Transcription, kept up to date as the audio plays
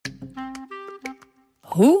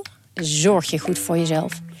Hoe zorg je goed voor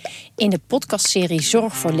jezelf? In de podcastserie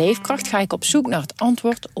Zorg voor Leefkracht ga ik op zoek naar het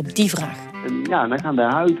antwoord op die vraag. Ja, dan gaan de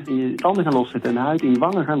huid in je tanden gaan loszetten en de huid in je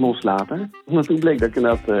wangen gaan loslaten. Omdat toen bleek dat ik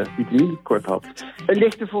inderdaad vitaminetekort had. Een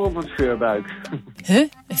lichte vorm van scheurbuik. Een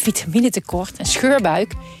vitaminetekort, een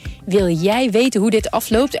scheurbuik? Wil jij weten hoe dit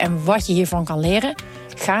afloopt en wat je hiervan kan leren?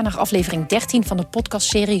 Ga naar aflevering 13 van de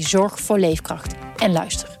podcastserie Zorg voor Leefkracht en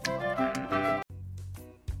luister.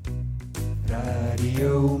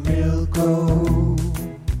 Radio Milko.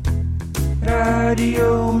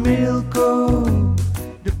 Radio Milko.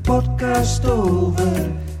 De podcast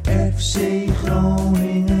over FC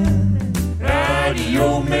Groningen.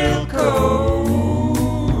 Radio Milko.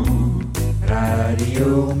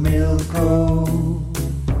 Radio Milko.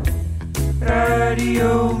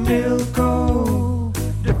 Radio Milko.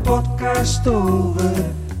 De podcast over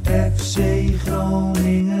FC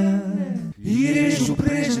Groningen. Hier is uw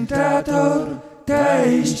presentator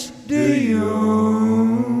Thijs de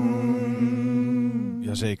Jong.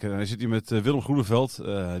 Jazeker, en hij zit hier met Willem Groeneveld,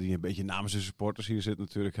 die een beetje namens de supporters hier zit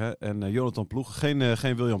natuurlijk. Hè? En Jonathan Ploeg,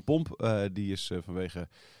 geen William Pomp, die is vanwege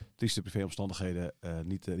trieste privéomstandigheden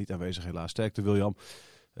niet aanwezig helaas. Sterkte William,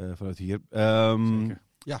 vanuit hier.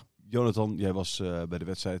 Ja, Jonathan, jij was bij de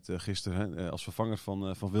wedstrijd gisteren als vervanger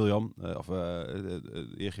van William.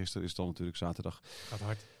 Eergisteren is het dan natuurlijk zaterdag. Gaat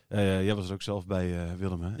hard. Jij was er ook zelf bij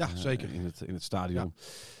Willem, hè? Ja, zeker. In het stadion.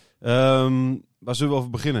 Ja. Waar zullen we over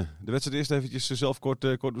beginnen? De wedstrijd eerst eventjes zelf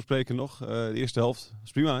kort bespreken nog. De eerste helft. Dat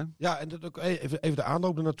is prima, hè? Ja, en dat ook even de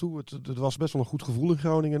aanloop ernaartoe. Het was best wel een goed gevoel in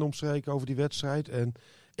Groningen en omstreken over die wedstrijd. En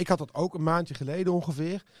ik had dat ook een maandje geleden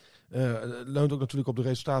ongeveer. Leunt ook natuurlijk op de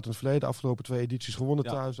resultaten in het verleden. De afgelopen 2 edities gewonnen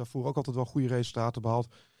thuis. Daarvoor ook altijd wel goede resultaten behaald.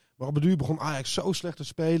 Maar op het duur begon Ajax zo slecht te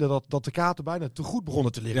spelen dat de kaarten bijna te goed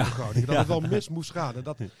begonnen te liggen in Groningen. Dat het wel mis moest gaan. En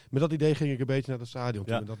met dat idee ging ik een beetje naar het stadion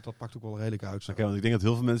toe. En dat pakt ook wel redelijk uit. Okay, want ik denk dat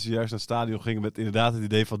heel veel mensen juist naar het stadion gingen met inderdaad het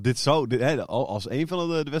idee van als een van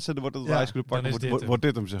de wedstrijden wordt dat Ajax kunnen pakken, wordt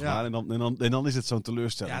dit hem, zeg maar. En dan is het zo'n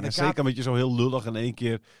teleurstelling. Ja, zeker met je zo heel lullig in één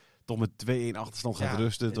keer toch met 2-1 achterstand gaat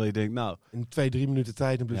rusten. Terwijl je denkt, nou... In 2-3 minuten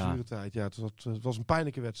tijd, in blessuretijd. Ja, het was een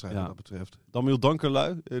pijnlijke wedstrijd wat dat betreft. Daniel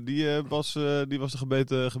Dankerlui, die was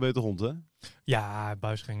de gebeten hond, hè? Ja,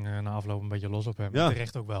 Buijs ging na afloop een beetje los op hem. Ja.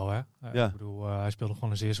 Terecht ook wel, hè? Ik bedoel, hij speelde gewoon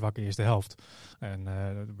een zeer zwakke eerste helft. En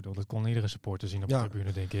dat kon iedere supporter zien op de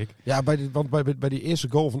tribune, denk ik. Ja, want bij die eerste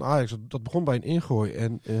goal van Ajax, dat begon bij een ingooi.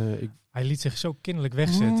 En hij liet zich zo kinderlijk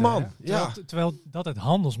wegzetten. Man, terwijl dat het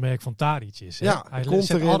handelsmerk van Tadic is. Hè? Ja, hij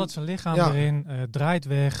zet altijd zijn lichaam erin, draait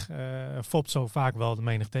weg, fopt zo vaak wel de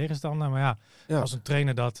menig tegenstander. Maar als een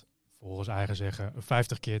trainer dat, volgens eigen zeggen,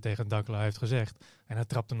 50 keer tegen Dankela heeft gezegd. En hij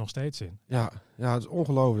trapt er nog steeds in. Ja, het is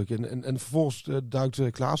ongelooflijk. En vervolgens duikt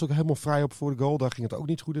Klaas ook helemaal vrij op voor de goal. Daar ging het ook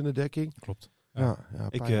niet goed in de dekking. Klopt.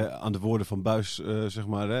 Aan de woorden van Buijs, zeg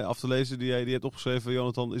maar, af te lezen die jij hebt opgeschreven,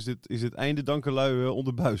 Jonathan, is dit einde Dankerlui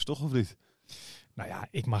onder Buijs, toch of niet? Nou ja,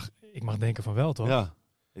 ik mag denken van wel, toch? Ja.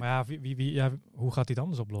 Maar hoe gaat hij het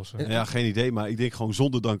anders oplossen? Ja, geen idee, maar ik denk gewoon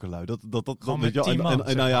zonder Dankerlui.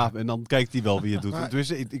 En dan kijkt hij wel wie het doet.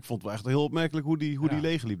 Dus ik vond het wel echt heel opmerkelijk hoe die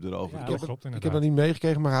leegliep erover. Ja, ik heb dat niet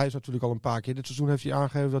meegekregen, maar hij is natuurlijk al een paar keer dit seizoen heeft hij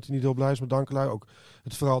aangegeven dat hij niet heel blij is met Dankerlui. Ook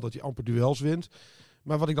het verhaal dat hij amper duels wint.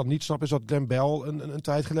 Maar wat ik dan niet snap is dat Glenn Bell een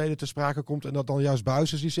tijd geleden ter sprake komt en dat dan juist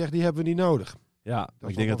Buijs is die zegt die hebben we niet nodig. Ja,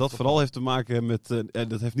 ik denk dat vooral heeft te maken met...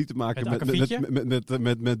 dat heeft niet te maken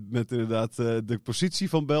met inderdaad de positie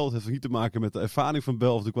van Bell. Het heeft niet te maken met de ervaring van Bell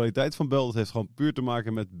of de kwaliteit van Bell. Het heeft gewoon puur te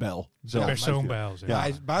maken met Bell. De persoon Bell.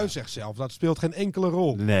 Buijs zegt zelf, dat speelt geen enkele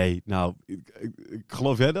rol. Nee, nou,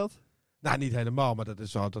 geloof jij dat? Nou, niet helemaal, maar dat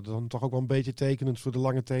is dan toch ook wel een beetje tekenend voor de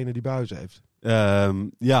lange tenen die Buijs heeft.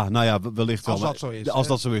 Wellicht wel. Als dat zo is. Als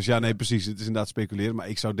dat zo is, ja, nee, precies. Het is inderdaad speculeren. Maar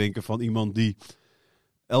ik zou denken van iemand die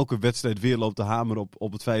elke wedstrijd weer loopt te hameren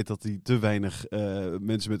op het feit dat hij te weinig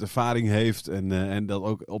mensen met ervaring heeft. En dat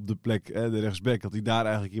ook op de plek, de rechtsback, dat hij daar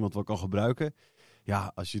eigenlijk iemand wel kan gebruiken.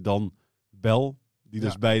 Ja, als je dan Bell, die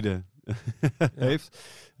dus beide heeft,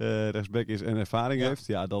 rechtsback is en ervaring heeft,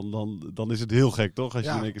 dan is het heel gek, toch? Als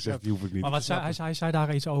je in één keer zegt, die hoef ik niet. Maar hij zei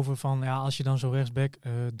daar iets over van, als je dan zo rechtsback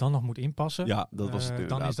dan nog moet inpassen, dat was het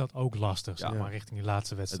dan is dat ook lastig, zeg maar, richting die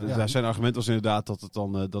laatste wedstrijd. Zijn argument was inderdaad dat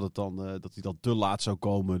hij dan te laat zou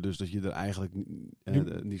komen, dus dat je er eigenlijk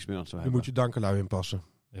niets meer aan zou hebben. Nu moet je Dankerlui inpassen.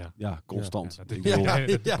 Ja, constant.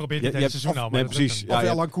 Dat probeert het hele seizoen al. Nee, precies. Of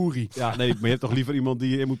El Ancoury. Ja, nee, maar je hebt toch liever iemand die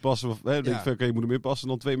je in moet passen. Je moet hem inpassen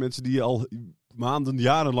dan 2 mensen die je al maanden,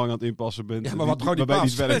 jarenlang aan het inpassen bent. Ja, maar wat gewoon niet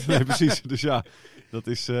past. Nee, precies. Dus ja, Dat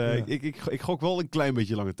is, ik gok wel een klein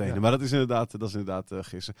beetje lange tenen. Maar dat is inderdaad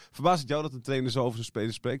gissen. Verbaast het jou dat een trainer zo over zijn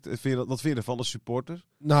spelers spreekt? Wat vind je ervan als supporter?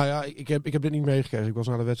 Nou ja, ik heb dit niet meegekregen. Ik was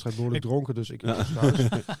na de wedstrijd behoorlijk dronken, dus ik was thuis.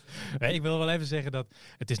 Nee, ik wil wel even zeggen dat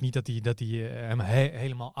het is niet dat hij hem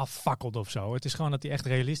helemaal affakkelt of zo. Het is gewoon dat hij echt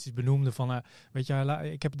realistisch benoemde van, weet je,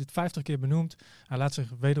 ik heb dit 50 keer benoemd. Hij laat zich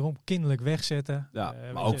wederom kinderlijk wegzetten. Ja,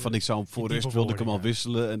 maar ook van ik zou hem voor rust wilde ik hem al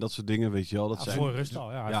wisselen en dat soort dingen, weet je wel. Dat zijn, voor rust al,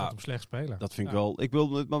 hij vond hem slecht spelen. Dat vind ik wel. Ik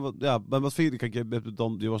wil, maar wat vind je? Kijk,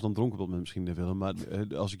 je was dan dronken op dat moment misschien, Willem. Maar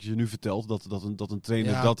als ik je nu vertel dat een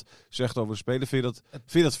trainer dat zegt over spelen, vind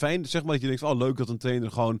je dat fijn? Zeg maar dat je denkt, leuk dat een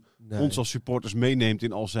trainer gewoon ons als supporters meeneemt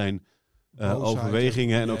in al zijn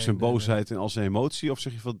overwegingen en ook zijn boosheid en al zijn emotie. Of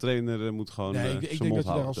zeg je van de trainer moet gewoon ik denk dat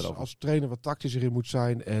je daar als trainer wat tactischer in moet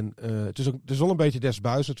zijn. En het is wel een beetje des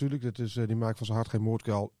buis natuurlijk. Die maakt van zijn hart geen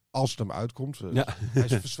moordkuil als het hem uitkomt. Hij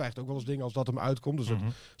verzwijgt ook wel eens dingen als dat hem uitkomt. Dus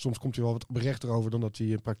soms komt hij wel wat berechter over dan dat hij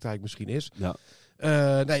in praktijk misschien is. Ja.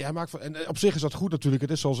 Hij maakt en op zich is dat goed natuurlijk.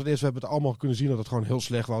 Het is zoals het is. We hebben het allemaal kunnen zien dat het gewoon heel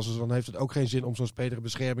slecht was. Dus dan heeft het ook geen zin om zo'n speler in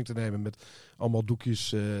bescherming te nemen met allemaal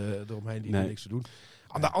doekjes eromheen die niks te doen.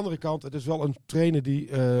 Aan de andere kant, het is wel een trainer die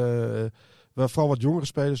vooral wat jongere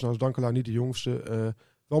spelers, nou is Dankelaar niet de jongste,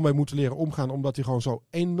 wel mee moeten leren omgaan, omdat hij gewoon zo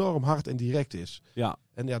enorm hard en direct is. Ja.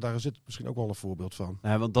 En daar zit misschien ook wel een voorbeeld van.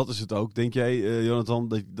 Ja, want dat is het ook. Denk jij,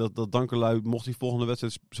 Jonathan, dat Dankelaar, mocht hij volgende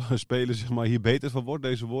wedstrijd spelen, zeg maar, hier beter van wordt,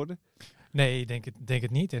 deze woorden? Nee, denk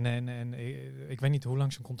het niet. En ik weet niet hoe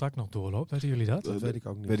lang zijn contract nog doorloopt. Weten jullie dat? Dat weet ik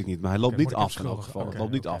ook niet. Weet ik niet, maar hij loopt niet af in elk geval. Hij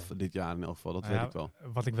loopt niet af dit jaar in elk geval, dat weet ik wel.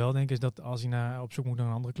 Wat ik wel denk is dat als hij op zoek moet naar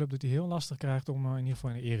een andere club, dat hij heel lastig krijgt om in ieder geval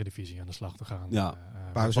in de eredivisie aan de slag te gaan. Ja.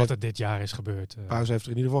 Wat er dit jaar is gebeurd. Pauws heeft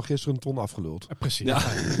er in ieder geval gisteren een ton afgeluld. Precies. Ja.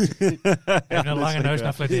 En een lange neus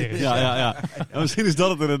naar fladderen. Ja. En misschien is dat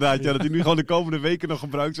het inderdaad. Ja, dat hij nu gewoon de komende weken nog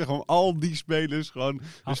gebruikt. Zeg, om al die spelers gewoon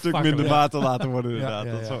een stuk minder maat te laten worden. Inderdaad.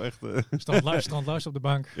 Dat zou echt... Strandluis op de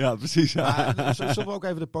bank. Ja, precies. Ja. Zullen we ook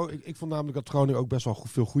even ik vond namelijk dat Groningen ook best wel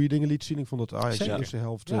veel goede dingen liet zien. Ik vond dat Ajax de eerste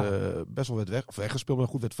helft best wel werd weggespeeld, maar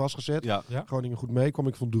goed werd vastgezet. Ja. Groningen goed meekwam.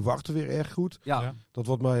 Ik vond Duarte weer erg goed. Ja. Dat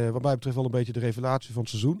wat mij betreft wel een beetje de revelatie van het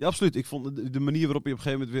seizoen. Ja, absoluut. Ik vond de manier waarop je op een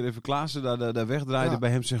gegeven moment weer even Klaassen daar wegdraaide bij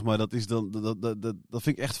hem, zeg maar. Dat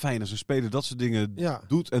vind ik echt fijn. Als een speler dat soort dingen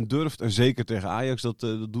doet en durft. En zeker tegen Ajax dat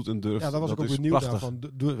doet en durft. Ja, daar was ik ook benieuwd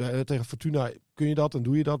naar. Tegen Fortuna kun je dat en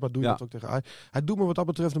doe je dat, maar doe je dat ook tegen Ajax. Hij doet me wat dat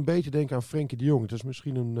betreft een beetje denken aan Frenkie de Jong. Het is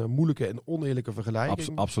misschien een moeilijke en oneerlijke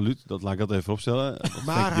vergelijking. Absoluut, dat laat ik dat even opstellen.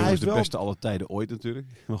 Maar hij is de beste alle tijden ooit natuurlijk.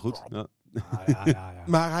 Maar goed. Ja.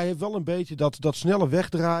 Maar hij heeft wel een beetje dat snelle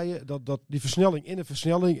wegdraaien, die versnelling in een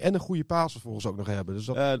versnelling en een goede paas vervolgens ook nog hebben. Dus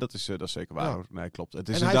dat is zeker waar. Ja. Nee, klopt. Het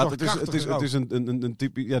is inderdaad, het is een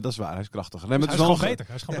type. Ja, dat is waar. Hij is krachtiger. Nee, maar hij is gewoon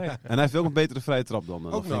beter. En hij heeft ook een betere vrije trap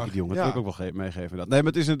dan Frenkie de Jong. Dat wil ik ook wel meegeven. Nee, maar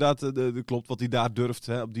het is inderdaad klopt wat hij daar durft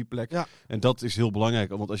op die plek. Ja. En dat is heel belangrijk,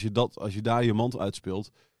 want als je daar je man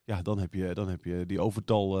uitspeelt. Ja, dan heb je die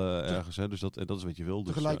overtal ergens. Hè? Dus dat is wat je wil.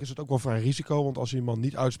 Tegelijk is het ook wel vrij risico. Want als je iemand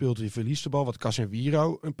niet uitspeelt en je verliest de bal. Wat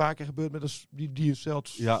Casemiro een paar keer gebeurt met die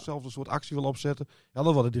hetzelfde soort actie wil opzetten. Ja,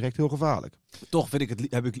 dan wordt het direct heel gevaarlijk. Toch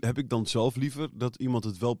heb ik dan zelf liever dat iemand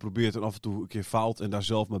het wel probeert en af en toe een keer faalt. En daar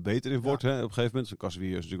zelf maar beter in wordt. Hè? Op een gegeven moment. Zo'n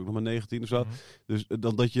Casemiro is natuurlijk ook nog maar 19 of zo. Mm-hmm. Dus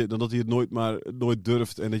dan dat hij het nooit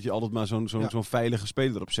durft. En dat je altijd maar zo'n veilige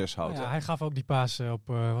speler op 6 houdt. Ja, hij gaf ook die paas op,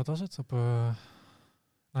 wat was het? Op...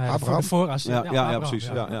 de voorassist. Precies.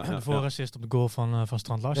 De voorassist op de goal van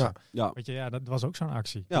Strand-Larsen. Ja. Weet je, dat was ook zo'n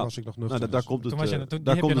actie. Ja, was ik nog nuchter. Daar komt het.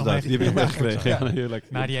 Daar komt het uit. Die heb je nog gekregen. Ja,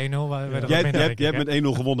 heerlijk. Na die 1-0 jij hebt met 1-0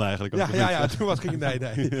 gewonnen eigenlijk. Ja, toen was ging nee.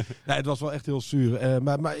 Het was wel echt heel zuur.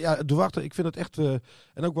 Maar ja, Duarte, ik vind het echt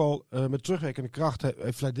en ook wel met terugwerkende kracht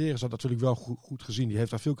heeft Vladeren dat natuurlijk wel goed gezien. Die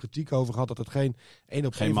heeft daar veel kritiek over gehad dat het geen 1-op-1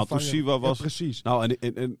 geen Matusiwa was. Ja, precies. Nou,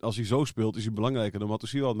 en als hij zo speelt, is hij belangrijker dan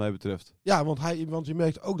Matusiwa wat mij betreft. Ja, want je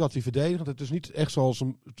merkt ook dat hij verdedigt. Het is niet echt zoals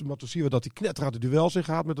een Matusiwa dat hij knetterhard de duels in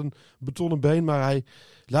gaat met een betonnen been, maar hij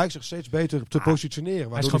lijkt zich steeds beter te positioneren.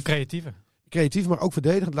 Hij is gewoon creatiever. Creatief, maar ook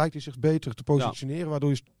verdedigend lijkt hij zich beter te positioneren, waardoor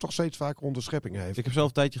hij toch steeds vaker onderschepping heeft. Ik heb zelf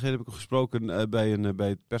een tijdje geleden gesproken bij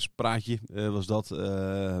het perspraatje. Was dat,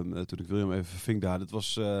 toen ik William even verving daar. Dat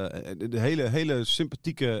was een hele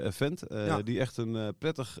sympathieke vent, die echt een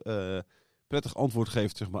prettig antwoord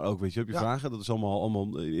geeft, zeg maar ook, weet je, op je vragen. Dat is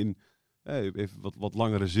allemaal in even wat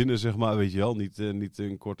langere zinnen, zeg maar, weet je wel. Niet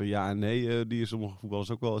een korte ja en nee, die sommige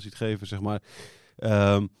voetballers ook wel eens iets geven, zeg maar.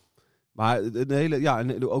 Maar een hele,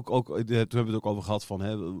 en ook toen hebben we het ook over gehad van,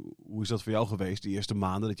 hoe is dat voor jou geweest, die eerste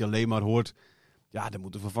maanden, dat je alleen maar hoort, ja, er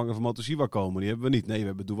moet een vervanger van Matusiwa komen. Die hebben we niet. Nee, we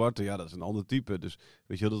hebben Duarte, ja, dat is een ander type. Dus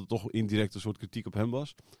weet je wel, dat het toch indirect een soort kritiek op hem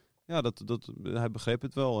was. hij begreep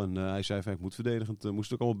het wel. En hij zei van, ik moet verdedigend,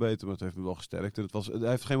 moest ook allemaal beter. Maar het heeft me wel gesterkt. En hij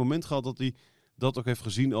heeft geen moment gehad dat hij dat ook heeft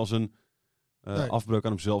gezien als een afbreuk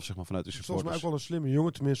aan hemzelf, zeg maar, vanuit de supporters. Volgens mij ook wel een slimme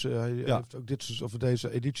jongen. Tenminste, hij heeft ook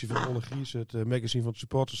deze editie van Olle Gries, het magazine van de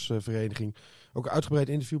supportersvereniging, ook een uitgebreid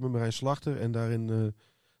interview met Marijn Slachter. En daarin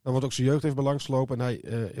wordt ook zijn jeugd even langsgelopen. En hij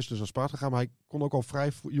is dus naar Sparta gegaan. Maar hij kon ook al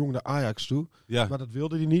vrij jong naar Ajax toe. Ja. Maar dat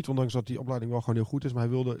wilde hij niet. Ondanks dat die opleiding wel gewoon heel goed is. Maar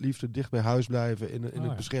hij wilde liefst dicht bij huis blijven. In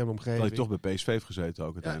het beschermde omgeving. Dat hij toch bij PSV heeft gezeten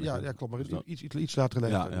ook uiteindelijk. Ja, klopt. Maar iets later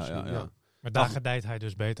leeftijd. Ja. Maar daar gedijt hij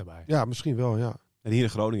dus beter bij. Ja, misschien wel, ja. En hier in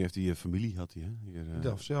Groningen heeft hij familie, had hij, hè?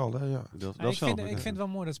 Delfzijl, hè, ja. Ik vind het wel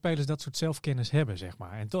mooi dat spelers dat soort zelfkennis hebben, zeg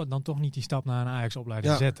maar. En dan toch niet die stap naar een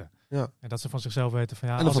Ajax-opleiding zetten. Ja. En dat ze van zichzelf weten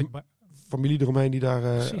van, familie eromheen die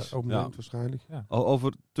daar ook neemt waarschijnlijk. Ja.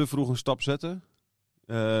 Over te vroeg een stap zetten.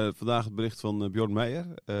 Vandaag het bericht van Björn Meijer.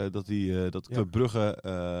 Dat Club Brugge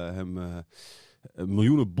hem een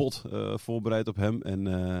miljoenenbod voorbereidt op hem. En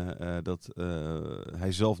dat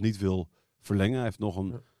hij zelf niet wil verlengen. Hij heeft nog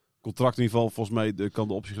een contract in ieder geval. Volgens mij kan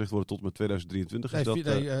de optie gericht worden tot met 2023.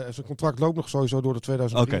 Zijn contract loopt nog sowieso door de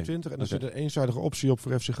 2023. En er zit een eenzijdige optie op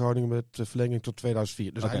voor FC Groningen met verlenging tot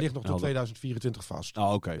 2004. Dus hij ligt nog tot 2024 vast.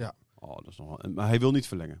 Oké. Ja. Dat is nog wel. Maar hij wil niet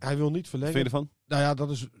verlengen. Hij wil niet verlengen. Vind je ervan? Nou ja, dat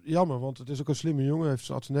is jammer, want het is ook een slimme jongen. Hij heeft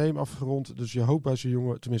zijn ateneum afgerond. Dus je hoopt bij zijn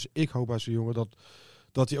jongen, tenminste ik hoop bij zijn jongen,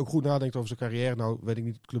 dat hij ook goed nadenkt over zijn carrière. Nou, weet ik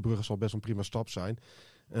niet, Club Brugge zal best een prima stap zijn.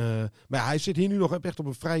 Maar hij zit hier nu nog echt op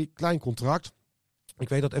een vrij klein contract. Ik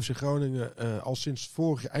weet dat FC Groningen al sinds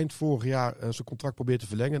eind vorig jaar zijn contract probeert te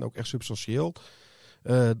verlengen. En ook echt substantieel.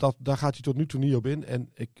 Daar gaat hij tot nu toe niet op in. En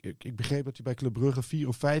ik begreep dat hij bij Club Brugge 4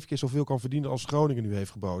 of 5 keer zoveel kan verdienen als Groningen nu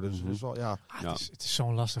heeft geboden. Dus wel, Het is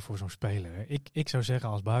zo'n lastig voor zo'n speler. Hè. Ik zou zeggen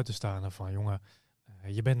als buitenstaander van jongen,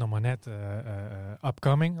 je bent nog maar net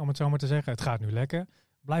upcoming, om het zo maar te zeggen. Het gaat nu lekker.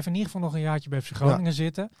 Blijf in ieder geval nog een jaartje bij FC Groningen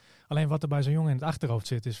zitten. Alleen wat er bij zo'n jongen in het achterhoofd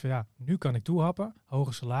zit is van nu kan ik toehappen,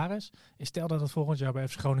 hoger salaris. Stel dat het volgend jaar bij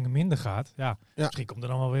FC Groningen minder gaat. Misschien komt er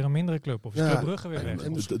dan wel weer een mindere club. Of is Club Brugge weer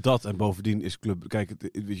weg. En bovendien is Club... Kijk,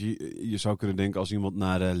 je zou kunnen denken als iemand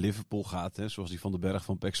naar Liverpool gaat, hè, zoals die Van den Berg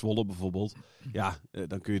van PEC Zwolle bijvoorbeeld.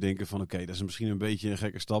 Dan kun je denken van oké, dat is misschien een beetje een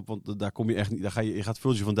gekke stap. Want daar kom je echt niet... Je gaat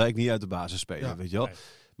Virgil van Dijk niet uit de basis spelen, weet je wel. Nee.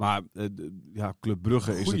 Maar Club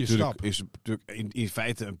Brugge is natuurlijk in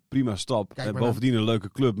feite een prima stap. En bovendien een leuke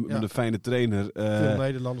club met een fijne trainer. Veel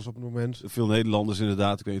Nederlanders op het moment. Veel Nederlanders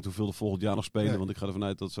inderdaad. Ik weet niet hoeveel er volgend jaar nog spelen. Want ik ga ervan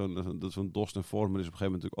uit dat zo'n Dorst en Vormer is op een gegeven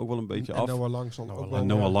moment natuurlijk ook wel een beetje af. En Noah Lang zal ook wel. En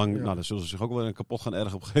Noah Lang, dan zullen ze zich ook wel kapot gaan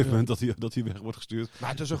ergen op een gegeven moment dat hij weg wordt gestuurd. Maar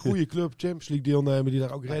het is een goede club, Champions League deelnemer die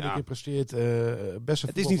daar ook redelijk in presteert. Best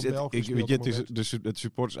het is niet het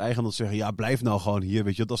supporters eigen dat zeggen, blijf nou gewoon hier.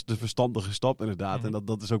 Weet je, dat is de verstandige stap inderdaad. En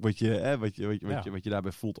dat is ook wat je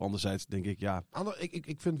daarbij voelt. Anderzijds denk ik,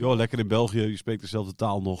 ik vind lekker in België. Je spreekt dezelfde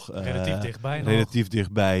taal nog. Relatief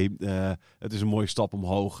dichtbij. Het is een mooie stap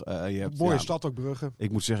omhoog. Mooie stad ook, Brugge.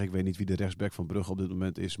 Ik moet zeggen, ik weet niet wie de rechtsback van Brugge op dit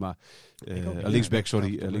moment is. Maar linksback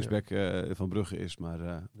van Brugge is.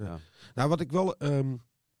 Maar Nou, wat ik wel...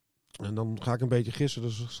 en dan ga ik een beetje gissen,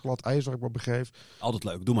 dus glad ijs wat ik maar begreep. Altijd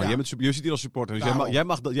leuk, doe maar. Je zit hier als supporter,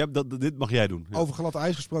 dus dit mag jij doen. Ja. Over glad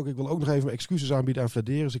ijs gesproken, ik wil ook nog even mijn excuses aanbieden aan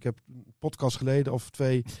Vladeris. Ik heb een podcast geleden of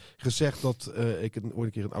 2 gezegd dat ik ooit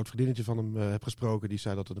een keer een oud vriendinnetje van hem heb gesproken. Die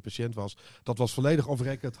zei dat het een patiënt was. Dat was volledig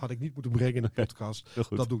off-record, had ik niet moeten brengen in de podcast.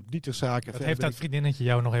 Dat doe ik niet ter zake. Dat heeft dat vriendinnetje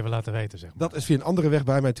jou nog even laten weten, zeg maar. Dat is via een andere weg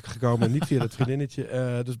bij mij gekomen, niet via dat vriendinnetje.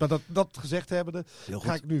 Dus maar dat gezegd hebbende,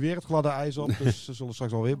 ga ik nu weer het gladde ijs op. Dus ze zullen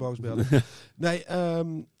straks alweer boos bellen. Nee,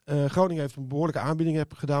 Groningen heeft een behoorlijke aanbieding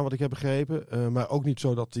gedaan, wat ik heb begrepen. Maar ook niet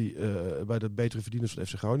zo dat hij bij de betere verdieners van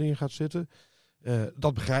FC Groningen gaat zitten.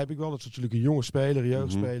 Dat begrijp ik wel. Dat is natuurlijk een jonge speler, een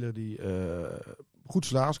jeugdspeler die goed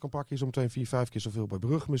salaris kan pakken. Is zometeen 4-5 keer zoveel bij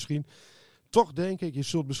Brugge misschien. Toch denk ik,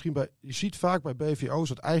 je ziet vaak bij BVO's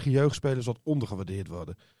dat eigen jeugdspelers wat ondergewaardeerd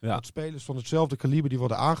worden. Ja. Dat spelers van hetzelfde kaliber die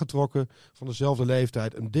worden aangetrokken, van dezelfde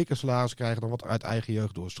leeftijd, een dikke salaris krijgen dan wat uit eigen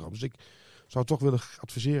jeugd doorstroomt. Dus ik zou toch willen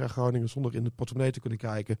adviseren aan Groningen, zonder in de portemonnee te kunnen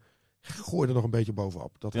kijken, gooi er nog een beetje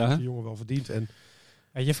bovenop. Dat heeft de jongen wel verdiend. En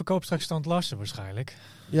je verkoopt straks Stand Larsen waarschijnlijk.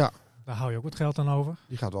 Ja. Daar hou je ook wat geld aan over.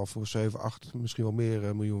 Die gaat wel voor 7, 8, misschien wel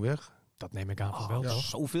meer miljoen weg. Dat neem ik aan van wel, toch?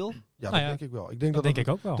 Zoveel? Ja, dat denk ik wel. Ik denk dat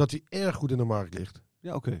ook wel. Dat hij erg goed in de markt ligt.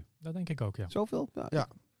 Ja, oké. Dat denk ik ook, ja. Zoveel?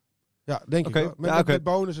 Ja, denk ik wel. Met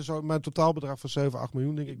bonus en zo, mijn totaalbedrag van 7, 8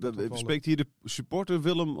 miljoen, denk ik. Spreekt hier de supporter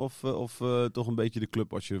Willem of toch een beetje de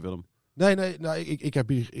clubwatcher Willem? Nee, ik heb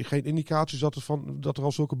hier geen indicaties dat er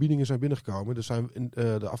al zulke biedingen zijn binnengekomen. Er zijn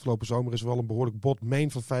de afgelopen zomer is wel een behoorlijk bod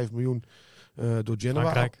meen van 5 miljoen door Genoa.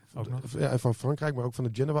 Frankrijk ook nog. Ja, van Frankrijk, maar ook van de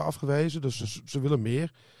Genoa afgewezen. Dus ze willen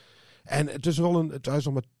meer. En het is hij is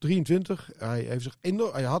nog maar 23.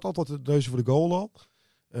 Hij had altijd het neusje voor de goal al.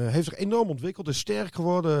 Heeft zich enorm ontwikkeld, is sterk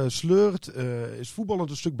geworden, sleurt, is voetballend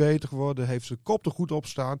een stuk beter geworden, heeft zijn kop er goed op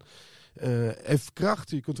staan. Heeft kracht,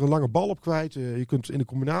 je kunt er een lange bal op kwijt, je kunt in de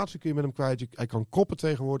combinatie kun je met hem kwijt, hij kan koppen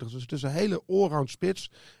tegenwoordig. Dus het is een hele allround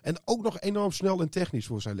spits en ook nog enorm snel en technisch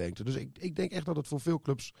voor zijn lengte. Dus ik denk echt dat het voor veel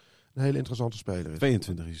clubs een hele interessante speler is.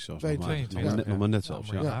 22 is hij zelfs. Nog maar net zelfs.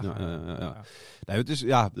 Ja. Nee, het is,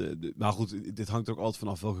 maar goed, dit hangt er ook altijd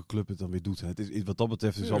vanaf welke club het dan weer doet. Het is, wat dat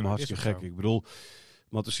betreft is het allemaal hartstikke gek. Ik bedoel,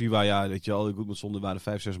 Matosiwa, weet je al, goed met zonde waren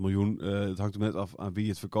 5-6 miljoen. Het hangt er net af aan wie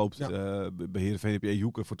het verkoopt. Bij Heerenveen heb je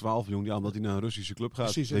Ejuke voor 12 miljoen. Ja, omdat hij naar een Russische club gaat.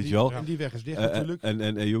 Precies, weet je wel. En die weg is dicht natuurlijk.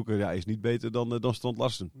 En Ejuke is niet beter dan Strand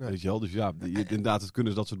Larsen. Nee. Weet je wel. Dus inderdaad, het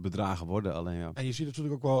kunnen dat soort bedragen worden. Alleen, En je ziet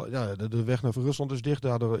natuurlijk ook wel, de weg naar Rusland is dicht.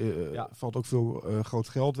 Daardoor valt ook veel groot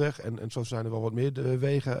geld weg. En zo zijn er wel wat meer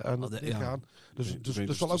wegen aan het gaan. Dus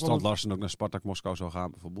Strand Larsen ook naar Spartak Moskou zou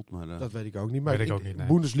gaan bijvoorbeeld. Maar, dat weet ik ook niet. Maar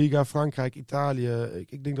Bundesliga, Frankrijk, Italië.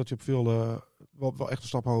 Ik denk dat je op veel wel echt een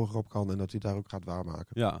stap hoger op kan en dat hij daar ook gaat waarmaken.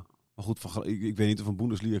 Ja, maar goed, ik weet niet of een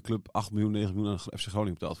Bundesliga club 8 miljoen, 9 miljoen aan FC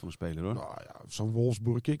Groningen betaalt voor een speler, hoor. Nou ja, zo'n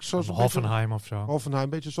Wolfsburg, Hoffenheim of zo. Hoffenheim, een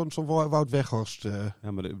beetje zo'n Wout Weghorst.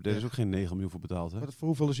 Ja, maar er is ook geen 9 miljoen voor betaald, hè? Maar voor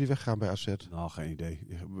hoeveel is hij weggegaan bij AZ? Nou, geen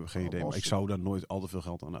idee. Maar ik zou daar nooit al te veel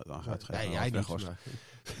geld aan uitgeven. Nee, jij niet.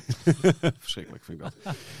 Verschrikkelijk vind ik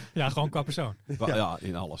dat. Ja, gewoon qua persoon. Ja,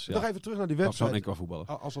 in alles. Nog even terug naar die wedstrijd. En qua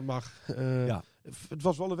voetballen. Als het mag. Het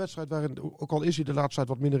was wel een wedstrijd waarin, ook al is hij de laatste tijd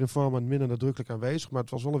wat minder in vorm en minder nadrukkelijk aanwezig, maar het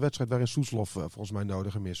was wel een wedstrijd waarin Soeslof volgens mij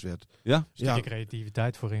nodig gemist werd. Ja? Stukje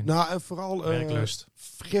creativiteit voorin. Nou, en vooral werklust.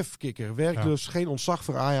 Gifkikker, werklust, geen ontzag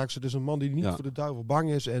voor Ajax. Het is een man die niet voor de duivel bang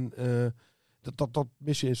is en dat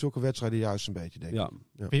mis je in zulke wedstrijden juist een beetje, denk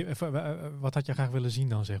ik. Wat had je graag willen zien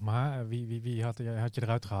dan, zeg maar? Wie had je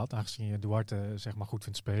eruit gehaald, aangezien je Duarte zeg maar goed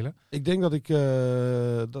vindt spelen? Ik denk dat ik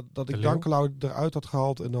Dankelauw eruit had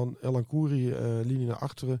gehaald en dan El Ancuri linie naar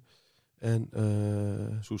achteren. En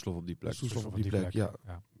Soeslof op die plek. Ja.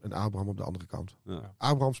 En Abraham op de andere kant. Ja.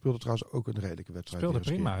 Abraham speelde trouwens ook een redelijke wedstrijd. Speelde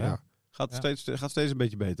prima, ja. Gaat steeds een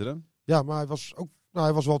beetje beter, hè? Ja, maar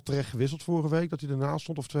hij was wel terecht gewisseld vorige week, dat hij ernaast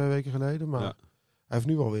stond, of 2 weken geleden. Maar hij heeft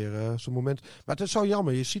nu alweer zijn moment. Maar het is zo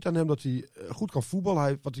jammer. Je ziet aan hem dat hij goed kan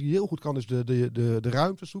voetballen. Wat hij heel goed kan is de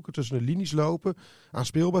ruimte zoeken, tussen de linies lopen,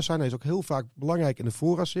 aanspeelbaar zijn. Hij is ook heel vaak belangrijk in de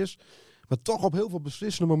voorassist. Maar toch op heel veel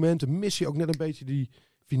beslissende momenten mis je ook net een beetje die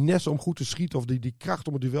finesse om goed te schieten. Of die kracht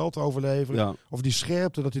om het duel te overleveren. Ja. Of die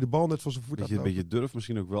scherpte dat hij de bal net van zijn voet had. Een beetje durf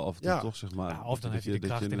misschien ook wel af en toe toch, zeg maar. Ja, of dan heeft hij de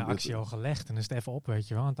kracht in de actie al gelegd en is het even op, weet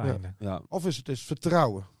je wel, aan het einde. Ja. Of is het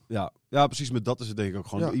vertrouwen. Ja, precies. Met dat is het denk ik ook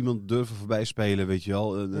gewoon. Iemand durven voorbij spelen, weet je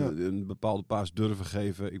wel. Een bepaalde paas durven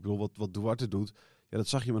geven. Ik bedoel, wat Duarte doet. Ja, dat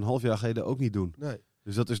zag je hem een half jaar geleden ook niet doen. Nee.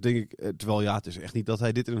 Dus dat is denk ik, terwijl het is echt niet dat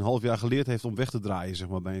hij dit in een half jaar geleerd heeft om weg te draaien, zeg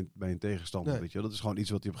maar, bij een tegenstander. Nee. Weet je? Dat is gewoon iets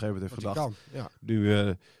wat hij op een gegeven moment heeft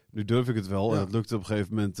gedacht. Nu durf ik het wel. Ja. En dat lukte op een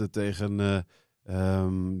gegeven moment tegen,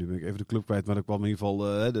 nu ben ik even de club kwijt, maar er kwam in ieder geval,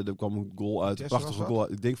 er kwam een goal uit, Vitesse, een prachtige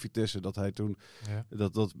goal. Ik denk Vitesse, dat hij toen,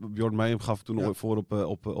 dat Bjorn Meijer hem gaf toen nog voor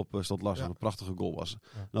op Stad Larsen, een prachtige goal was.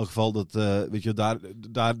 Ja. In elk geval, dat, weet je,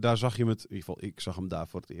 daar zag je hem in ieder geval, ik zag hem daar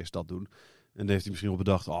voor het eerst dat doen. En dan heeft hij misschien wel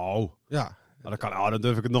bedacht, dan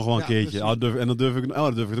durf ik het nog wel een keertje. Dan durf ik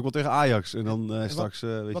het ook wel tegen Ajax. En dan straks,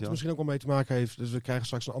 wat er misschien ook wel mee te maken heeft, dus we krijgen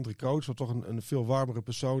straks een andere coach, wat toch een veel warmere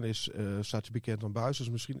persoon is, staat je bekend dan Buijs. Dus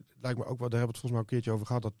misschien, lijkt me ook wel, daar hebben we het volgens mij een keertje over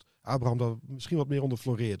gehad, dat Abraham daar misschien wat meer onder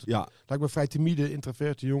floreert. Ja. Lijkt me een vrij timide,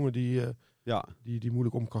 introverte jongen die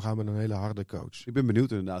moeilijk om kan gaan met een hele harde coach. Ik ben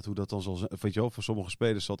benieuwd inderdaad hoe dat dan zal zijn. Weet je wel, voor sommige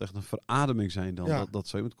spelers zal het echt een verademing zijn dan dat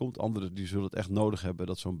zo iemand komt. Anderen die zullen het echt nodig hebben,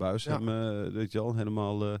 dat zo'n Buijs hem, weet je wel,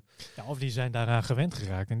 helemaal... of die zijn daaraan gewend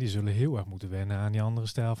geraakt en die zullen heel erg moeten wennen aan die andere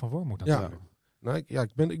stijl van Wormoed natuurlijk. Nou,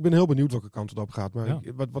 ik ben heel benieuwd welke kant het op gaat. Maar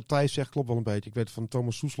wat Thijs zegt klopt wel een beetje. Ik weet van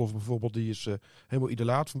Thomas Soeslof bijvoorbeeld, die is helemaal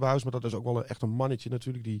idolaat van Buijs. Maar dat is ook wel echt een mannetje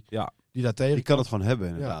natuurlijk die daar tegen die kan het gewoon hebben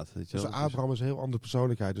inderdaad. Ja. Weet je dus Abraham is een heel andere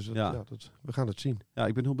persoonlijkheid. Dus we gaan het zien. Ja,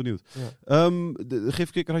 ik ben heel benieuwd. Ja. De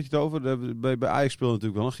gifkikker had je het over. Bij Ajax speelde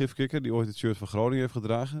natuurlijk wel een gifkikker die ooit het shirt van Groningen heeft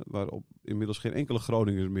gedragen. Waarop inmiddels geen enkele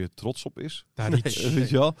Groninger meer trots op is. Tadic. Weet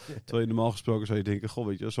je wel? Terwijl je normaal gesproken zou je denken, goh,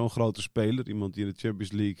 weet je, zo'n grote speler. Iemand die in de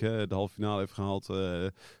Champions League de halve finale heeft gehaald.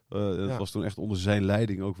 Dat was toen echt onder zijn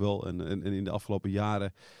leiding ook wel. En in de afgelopen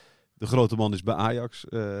jaren, de grote man is bij Ajax.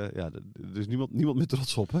 Er is niemand meer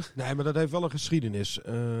trots op, hè? Nee, maar dat heeft wel een geschiedenis.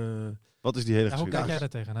 Wat is die hele geschiedenis? Hoe kijk jij daar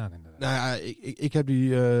tegenaan inderdaad? Nou ja, ik heb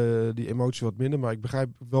die emotie wat minder, maar ik begrijp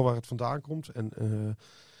wel waar het vandaan komt. En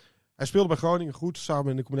Hij speelde bij Groningen goed,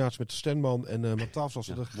 samen in de combinatie met Stenman en Matafs als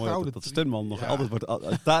de gouden... Dat Stenman nog altijd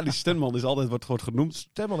wordt... Tadic Stenman is altijd wordt genoemd.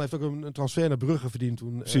 Stenman heeft ook een transfer naar Brugge verdiend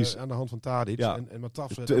toen aan de hand van Tadic. Ja. En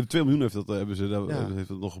Matafs... 2 miljoen hebben ze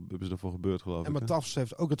daarvoor gebeurd, geloof ik. En Matafs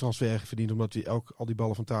heeft ook een transfer verdiend, omdat hij ook al die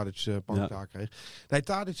ballen van Tadic elkaar kreeg. Nee,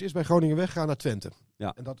 Tadic is bij Groningen weggegaan naar Twente.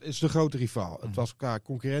 Ja. En dat is de grote rivaal. Het was qua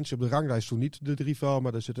concurrentie op de ranglijst toen niet de rivaal,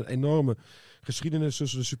 maar er zit een enorme geschiedenis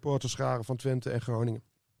tussen de supporterscharen van Twente en Groningen.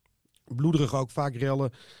 Bloederig ook, vaak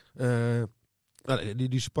rellen.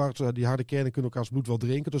 Die supporters, die harde kernen kunnen elkaars bloed wel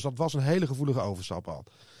drinken. Dus dat was een hele gevoelige overstap al.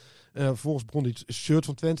 Vervolgens begon hij het shirt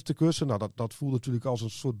van Twente te kussen. Nou, dat voelde natuurlijk als een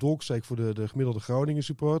soort dolksteek voor de gemiddelde Groningen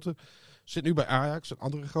supporter. Zit nu bij Ajax, een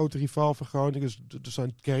andere grote rivaal van Groningen. Dus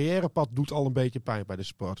zijn carrièrepad doet al een beetje pijn bij de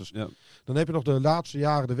supporters. Ja. Dan heb je nog de laatste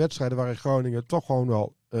jaren de wedstrijden waarin Groningen toch gewoon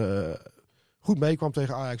wel goed meekwam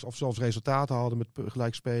tegen Ajax. Of zelfs resultaten hadden met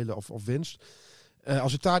gelijk spelen of winst.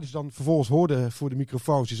 Als je Tadic dan vervolgens hoorde voor de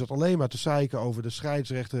microfoons, die zat alleen maar te zeiken over de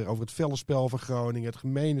scheidsrechter, over het felle spel van Groningen, het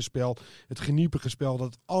gemene spel, het geniepige spel, dat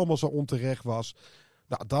het allemaal zo onterecht was.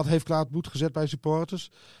 Nou, dat heeft klaar het bloed gezet bij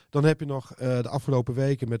supporters. Dan heb je nog de afgelopen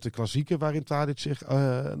weken met de klassieker, waarin Tadic zich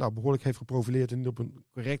behoorlijk heeft geprofileerd en niet op een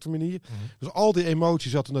correcte manier. Mm-hmm. Dus al die emotie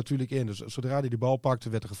zat er natuurlijk in. Dus zodra hij de bal pakte,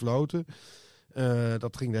 werd er gefloten.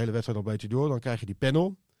 Dat ging de hele wedstrijd al een beetje door. Dan krijg je die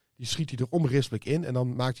panel. Die schiet hij er onberispelijk in. En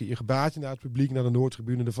dan maakt hij een gebaartje naar het publiek, naar de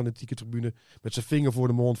Noordtribune, de fanatieke tribune. Met zijn vinger voor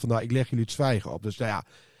de mond van, nou, ik leg jullie het zwijgen op. Dus nou ja,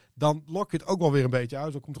 dan lok je het ook wel weer een beetje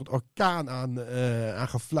uit. Dan komt er een orkaan aan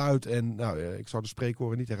gefluit. En nou, ik zou de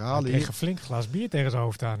spreekwoorden niet herhalen. Hij kreeg een flink glas bier tegen zijn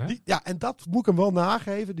hoofd aan, hè? En dat moet ik hem wel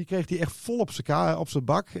nageven. Die kreeg hij echt vol op zijn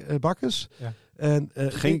bakkes. Ja. En,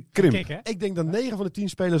 geen krimp. Ik denk dat 9 van de 10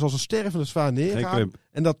 spelers als een stervende zwaar neergaan.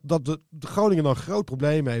 En dat de Groningen dan een groot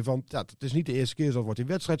probleem heeft. Want het is niet de eerste keer, zo wordt die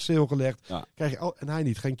wedstrijd stilgelegd. Ja. En hij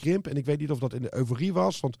niet, geen krimp. En ik weet niet of dat in de euforie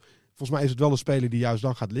was. Want volgens mij is het wel een speler die juist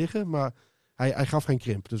dan gaat liggen. Maar hij gaf geen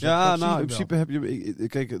krimp. Dus ja, in principe heb je...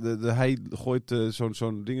 Kijk, hij gooit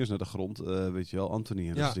zo'n dinges naar de grond. Weet je wel, Anthony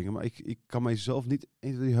en dat dingen. Maar ik kan mijzelf niet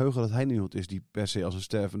eens heugen dat hij iemand is die per se als een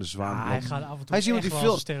stervende zwaan... hij gaat af en toe echt wel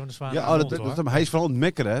als een stervende zwaan. Ja, hij is vooral het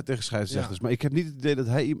mekkeren tegen scheidsrechters. Ja. Maar ik heb niet het idee dat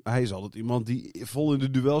hij is altijd iemand die vol in de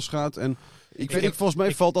duels gaat. En volgens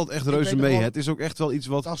mij valt dat echt reuze mee. Het is ook echt wel iets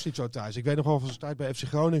wat... Dat is niet zo thuis. Ik weet nog wel van zijn tijd bij FC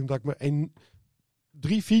Groningen dat ik me 3-4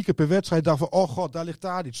 keer per wedstrijd dacht van, oh god, daar ligt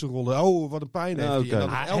Tadic te rollen. Oh, wat een pijn heeft hij. En dan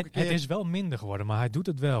elke keer... Het is wel minder geworden, maar hij doet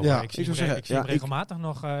het wel. Ja. Ik zie hem regelmatig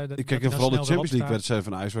nog... ik kijk vooral de Champions League wedstrijd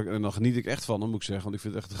van Ajax en dan geniet ik echt van hem, moet ik zeggen. Want ik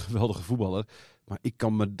vind het echt een geweldige voetballer. Maar ik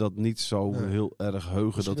kan me dat niet zo heel erg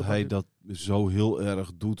heugen misschien dat hij dat zo heel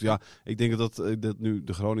erg doet. Ja, ik denk dat nu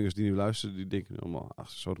de Groningers die nu luisteren, die denken allemaal,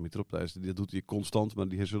 zo de erop thuis. Dat doet hij constant, maar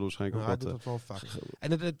die zullen waarschijnlijk ook wat... dat wel vaak.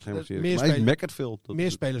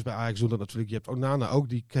 Meer spelers bij Ajax doen dat natuurlijk. Je hebt Onana ook,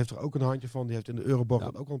 die heeft er ook een handje van. Die heeft in de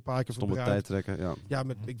Euroborg ook al een paar keer verbruikt. Tijd trekken,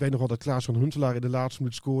 ik weet nog wel dat Klaas van Huntelaar in de laatste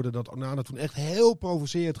minuut scoorde. Dat Onana toen echt heel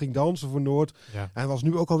provocerend ging dansen voor Noord. Ja. Hij was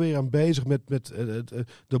nu ook alweer aan bezig met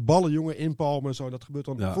de ballenjongen inpalmen en zo. Dat gebeurt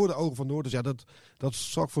dan voor de ogen van Noord. Dus dat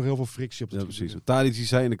zorgt voor heel veel frictie op de tribune. Precies. Tadic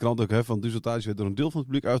zei in de krant ook, van Dusan Tadic werd door een deel van het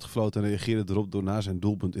publiek uitgefloten en reageerde erop door na zijn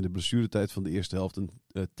doelpunt in de blessuretijd van de eerste helft een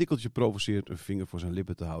tikkeltje provoceert, een vinger voor zijn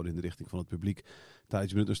lippen te houden in de richting van het publiek. Tadic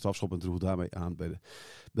benutte een strafschop en droeg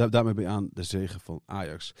daarmee aan de zege van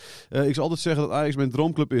Ajax. Ik zal altijd zeggen dat Ajax mijn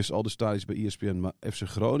droomclub is, aldus Tadic bij ESPN, maar FC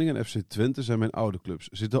Groningen en FC Twente zijn mijn oude clubs.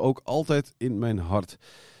 Zitten ook altijd in mijn hart.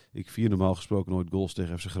 Ik vier normaal gesproken nooit goals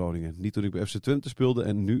tegen FC Groningen. Niet toen ik bij FC Twente speelde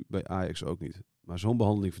en nu bij Ajax ook niet. Maar zo'n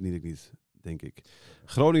behandeling verdien ik niet, denk ik.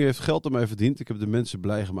 Groningen heeft geld aan mij verdiend. Ik heb de mensen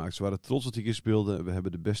blij gemaakt. Ze waren trots dat ik hier speelde. We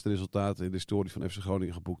hebben de beste resultaten in de historie van FC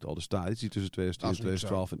Groningen geboekt. Al de Tadic die tussen 2010 en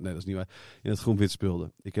 2012... Nee, dat is niet waar. In het groen-wit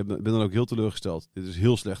speelde. Ik ben dan ook heel teleurgesteld. Dit is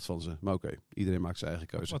heel slecht van ze. Maar oké, iedereen maakt zijn eigen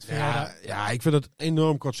keuze. Ik vind het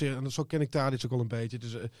enorm kortserend. En zo ken ik Tadic ook al een beetje. Het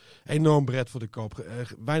is enorm bret voor de kop.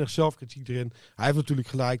 Weinig zelfkritiek erin. Hij heeft natuurlijk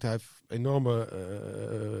gelijk. Hij heeft enorme...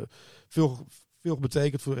 Veel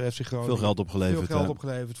betekend voor FC Groningen. Veel geld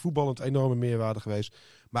opgeleverd. Voetballend enorme meerwaarde geweest.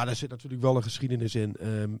 Maar daar zit natuurlijk wel een geschiedenis in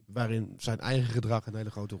waarin zijn eigen gedrag een hele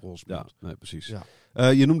grote rol speelt. Ja, nee, precies. Ja.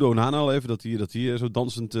 Je noemde Onana al even dat hij zo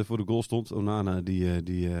dansend voor de goal stond. Onana die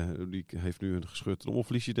heeft nu een gescheurd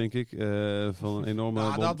trommelvliesje, denk ik. Van een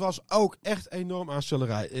enorme... dat was ook echt enorm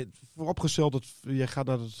aanstellerij. Vooropgesteld dat je gaat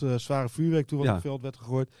naar het zware vuurwerk toe wat op het veld werd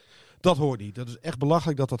gegooid. Dat hoort niet. Dat is echt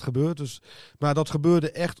belachelijk dat dat gebeurt. Maar dat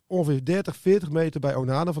gebeurde echt ongeveer 30, 40 meter bij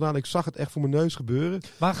Onana vandaan. Ik zag het echt voor mijn neus gebeuren.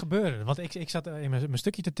 Waar gebeurde het? Want ik zat in mijn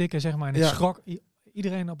stukje te tikken, zeg maar. En ik schrok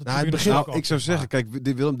iedereen op de Nou, tribune... het begin- staat Ik zou zeggen, kijk,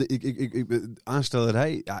 Willem,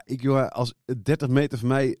 aanstellerij. Ja, als 30 meter van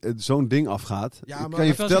mij zo'n ding afgaat. Ja, ik maar kan je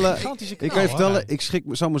het was een vertellen, gigantische ik kan je knal, vertellen, hè?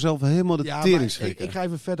 ik zou mezelf helemaal de Ja, tering maar schrikken. ik ga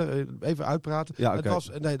even verder even uitpraten. Ja, oké.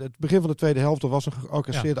 Het begin van de tweede helft, er was een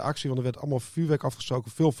georchestreerde actie, want er werd allemaal vuurwerk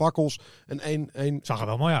afgestoken, veel fakkels. En Zag er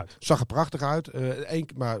wel mooi uit. zag er prachtig uit.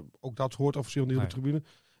 Maar ook dat hoort officieel niet op de tribune.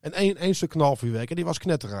 En één stuk knalvuurwerk. En die was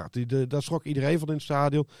knetteraard. Daar schrok iedereen van in het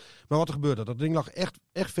stadion. Maar wat er gebeurde, dat ding lag echt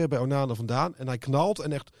ver bij Onana vandaan. En hij knalt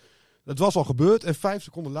en echt... Het was al gebeurd. En 5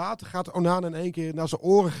 seconden later gaat Onana in één keer naar zijn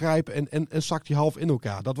oren grijpen en zakt hij half in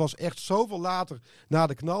elkaar. Dat was echt zoveel later na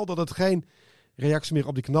de knal dat het geen reactie meer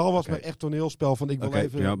op die knal was. Oké. Maar echt toneelspel van ik wil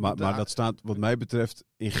even... Ja, maar dat staat wat mij betreft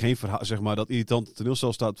in geen verhouding, zeg maar, dat irritante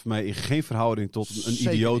toneelspel staat voor mij in geen verhouding tot een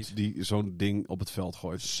Zeker idioot niet. die zo'n ding op het veld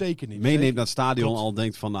gooit. Zeker niet. Meeneemt naar het stadion Klopt. al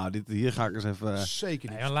denkt van, nou, hier ga ik eens even... Zeker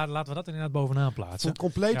niet. Nee, laten we dat inderdaad bovenaan plaatsen. Vond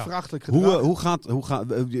compleet Ja. verachtelijk gedrag.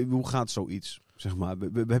 Hoe gaat zoiets? Zeg maar,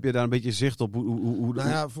 heb je daar een beetje zicht op hoe Nou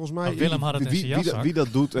ja, volgens mij... Nou, Willem had het in zijn jaszak. wie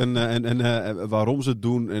dat doet en waarom ze het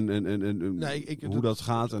doen en Nee, hoe dat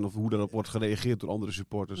gaat en of hoe daarop wordt gereageerd door andere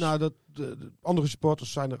supporters? Nou, de andere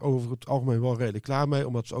supporters zijn er over het algemeen wel redelijk klaar mee.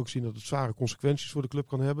 Omdat ze ook zien dat het zware consequenties voor de club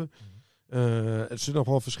kan hebben. Er zit nog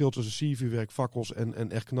wel een verschil tussen siervuurwerk, fakkels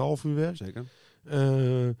en echt knalvuurwerk. Zeker.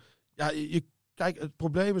 Kijk, het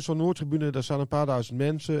probleem is zo'n Noordtribune, daar staan een paar duizend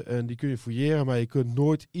mensen en die kun je fouilleren, maar je kunt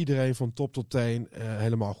nooit iedereen van top tot teen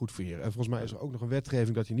helemaal goed fouilleren. En volgens mij is er ook nog een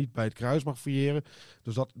wetgeving dat je niet bij het kruis mag fouilleren.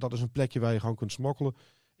 Dus dat is een plekje waar je gewoon kunt smokkelen.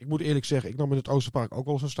 Ik moet eerlijk zeggen, ik nam in het Oosterpark ook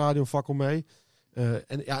wel eens een stadionfakkel mee.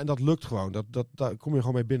 En dat lukt gewoon. Daar kom je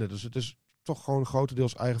gewoon mee binnen. Dus het is toch gewoon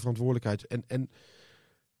grotendeels eigen verantwoordelijkheid. En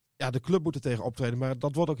ja, de club moet er tegen optreden, maar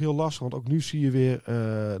dat wordt ook heel lastig. Want ook nu zie je weer,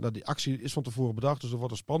 die actie is van tevoren bedacht. Dus er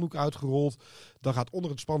wordt een spandoek uitgerold. Dan gaat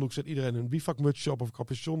onder het spandoek, zet iedereen een bivakmutsje op of een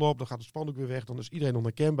capuchon op. Dan gaat het spandoek weer weg. Dan is iedereen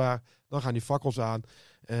onherkenbaar. Dan gaan die fakkels aan.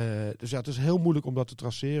 Dus ja, het is heel moeilijk om dat te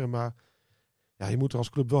traceren. Maar ja, je moet er als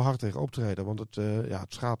club wel hard tegen optreden. Want het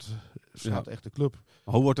schaadt echt de club.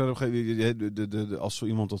 Maar hoe wordt er op een gegeven moment, als zo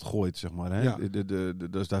iemand dat gooit, zeg maar, hè? Ja.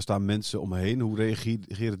 Dus daar staan mensen omheen. Hoe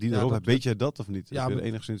reageren die Ja, erop? Weet jij dat of niet? Ja, Heb je maar- er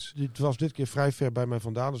enigszins... Het was dit keer vrij ver bij mij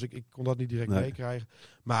vandaan, dus ik kon dat niet direct Nee. meekrijgen.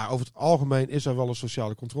 Maar over het algemeen is er wel een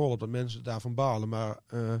sociale controle, dat mensen daarvan balen. Maar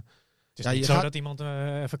Het is Ja, niet je zo gaat- dat iemand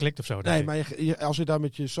even klikt of zo. denk nee, ik. maar als je daar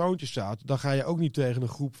met je zoontje staat, dan ga je ook niet tegen een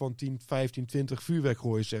groep van 10, 15, 20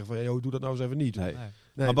 vuurwerkgooiers zeggen van, hey, doe dat nou eens even niet. Nee.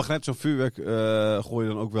 Nee. Maar begrijpt zo'n vuurwerk, gooi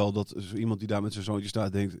je dan ook wel dat zo iemand die daar met zijn zoontje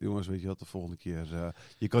staat denkt, jongens, weet je wat, de volgende keer,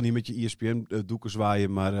 je kan niet met je ESPN-doeken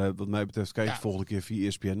zwaaien, maar wat mij betreft kijk je de volgende keer via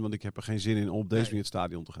ESPN, want ik heb er geen zin in om op deze manier het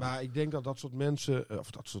stadion te gaan. Maar ik denk dat soort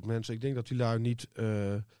mensen, ik denk dat die lui niet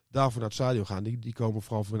daarvoor naar het stadion gaan. Die komen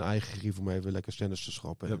vooral voor hun eigen grief om even lekker tennis te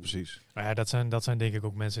schoppen. Ja, precies. Maar ja, dat zijn denk ik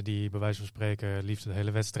ook mensen die bij wijze van spreken liefst de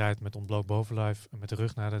hele wedstrijd met ontbloot bovenlijf met de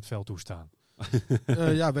rug naar het veld toe staan.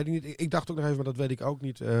 Ja, weet ik niet. Ik dacht ook nog even, maar dat weet ik ook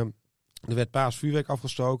niet. Er werd paars vuurwerk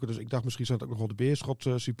afgestoken, dus ik dacht misschien zijn het ook nog wel de Beerschot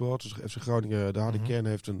supporters. FC Groningen, de harde kern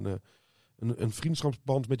heeft een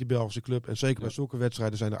vriendschapsband met die Belgische club. En zeker bij zulke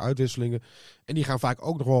wedstrijden zijn er uitwisselingen. En die gaan vaak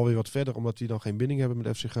ook nog wel weer wat verder, omdat die dan geen binding hebben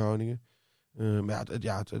met FC Groningen. Maar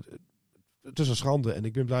het is een schande. En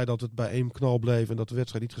ik ben blij dat het bij één knal bleef en dat de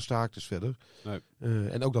wedstrijd niet gestaakt is verder. Nee.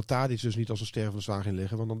 En ook dat Tadic dus niet als een stervende zwaar ging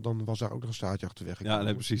liggen, want dan was daar ook nog een staartje achterweg. Ja,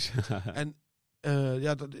 nee, precies. En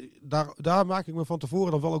daar maak ik me van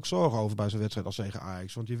tevoren dan wel ook zorgen over bij zo'n wedstrijd als tegen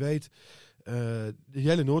Ajax. Want je weet, de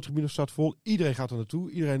hele Noordtribune staat vol. Iedereen gaat er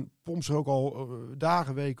naartoe. Iedereen pompt zich ook al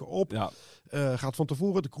dagen, weken op. Ja. Gaat van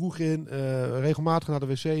tevoren de kroeg in. Regelmatig naar de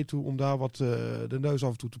wc toe om daar wat de neus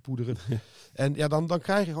af en toe te poederen. En ja, dan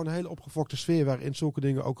krijg je gewoon een hele opgefokte sfeer waarin zulke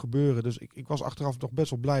dingen ook gebeuren. Dus ik was achteraf nog best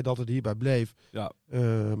wel blij dat het hierbij bleef. Ja.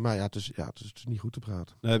 Maar ja, het is niet goed te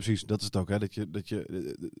praten. Nee, precies. Dat is het ook. Hè. Dat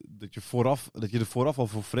je er vooraf al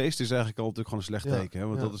voor vreest, is eigenlijk al natuurlijk gewoon een slecht teken. Hè.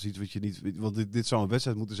 Want dat is iets wat je niet... Want dit zou een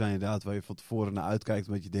wedstrijd moeten zijn inderdaad, waar je van tevoren naar uitkijkt.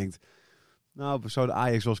 Omdat je denkt, nou, we zouden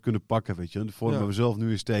Ajax wel eens kunnen pakken, weet je. De vorm waar we zelf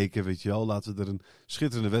nu in steken, weet je wel. Laten we er een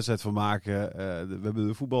schitterende wedstrijd van maken. We hebben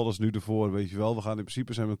de voetballers nu ervoor, weet je wel. We gaan in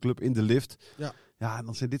principe zijn we een club in de lift. Ja, en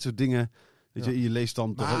dan zijn dit soort dingen... Weet je, je leest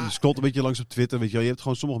dan, je scrolt een beetje langs op Twitter, weet je wel. Je hebt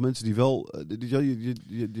gewoon sommige mensen die wel,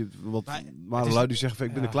 lui die zeggen van,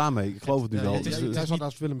 ik ben er klaar mee. Ik geloof het nu wel. Jij zat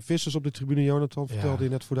naast Willem Vissers op de tribune, Jonathan, vertelde je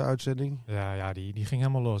net voor de uitzending. Ja, die ging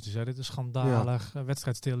helemaal los. Die zei, dit is schandalig,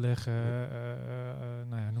 wedstrijd stilleggen,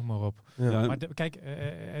 noem maar op. Ja. Maar kijk,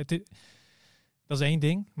 dat is één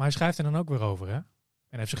ding, maar hij schrijft er dan ook weer over, hè.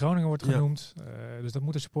 En FC Groningen wordt genoemd. Dus dat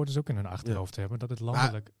moeten supporters ook in hun achterhoofd hebben. Dat het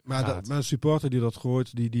landelijk gaat. Maar een supporter die dat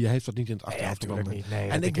gooit, die heeft dat niet in het achterhoofd.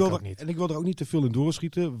 En ik wil er ook niet te veel in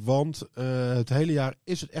doorschieten. Want het hele jaar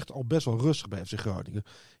is het echt al best wel rustig bij FC Groningen.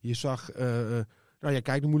 Je zag...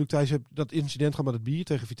 kijk, moeilijk thuis hebt dat incident gehad met het bier.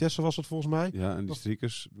 Tegen Vitesse was dat volgens mij. Ja, en die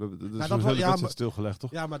strikers. Dat is dat een hele stilgelegd,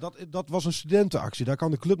 toch? Ja, maar dat was een studentenactie. Daar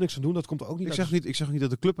kan de club niks aan doen. Dat komt ook niet Ik zeg niet dat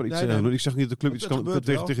de club er iets aan doet. Ik zeg niet dat de club iets kan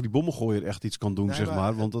tegen die bommengooier echt iets kan doen, zeg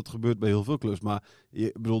maar. Want dat gebeurt bij heel veel clubs. Maar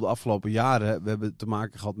ik bedoel, de afgelopen jaren, we hebben te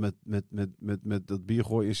maken gehad met dat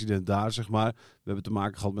biergooi-incident daar, zeg maar. We hebben te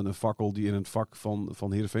maken gehad met een fakkel die in het vak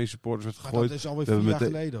van Heerenveen supporters werd gegooid. Dat is alweer 4 jaar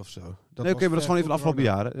geleden of zo. Maar dat is gewoon even de afgelopen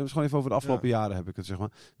jaren. Dat is gewoon even over de afgelopen jaren, heb ik het, zeg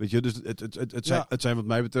maar. Weet je, dus het zijn wat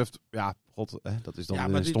mij betreft, dat is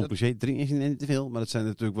dan een stom cliché. 3 incidenten te veel, maar dat zijn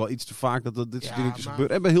natuurlijk wel iets te vaak dat dit soort dingen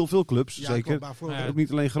gebeuren. En bij heel veel clubs, zeker. Ook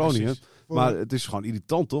niet alleen Groningen. Precies. Maar het is gewoon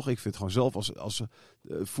irritant, toch? Ik vind het gewoon zelf als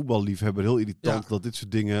voetballiefhebber heel irritant dat dit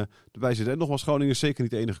soort dingen erbij zitten. En nogmaals, Groningen is zeker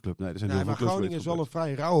niet de enige club. Nee, er zijn heel veel clubs. Groningen is wel een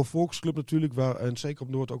vrij rauwe volksclub natuurlijk. En zeker op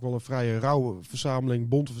Noord ook wel een vrij rauwe verzameling,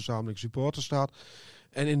 bonte verzameling supporters staat.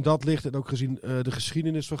 En in dat licht, en ook gezien de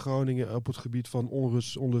geschiedenis van Groningen op het gebied van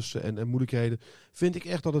onlusten en moeilijkheden, vind ik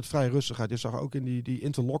echt dat het vrij rustig gaat. Je zag ook in die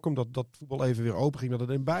Interlockum dat voetbal even weer open ging. Dat het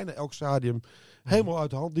in bijna elk stadium helemaal uit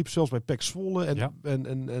de hand liep. Zelfs bij PEC Zwolle en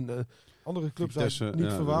andere clubs Vitesse,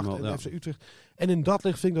 niet verwacht. En FC Utrecht. En in dat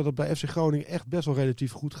licht vind ik dat het bij FC Groningen echt best wel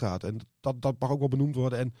relatief goed gaat. En dat mag ook wel benoemd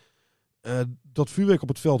worden. En dat vuurwerk op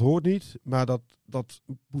het veld hoort niet. Maar dat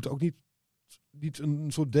moet ook niet een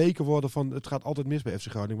soort deken worden van het gaat altijd mis bij FC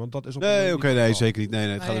Groningen. Want dat is op zeker niet. Nee,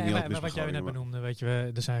 het gaat ook niet altijd mis. Maar wat jij net benoemde, weet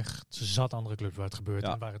je, er zijn zat andere clubs waar het gebeurt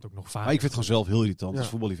en waar het ook nog vaak. Maar ik vind het gewoon zelf heel irritant als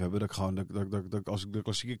voetballiefhebber dat als ik de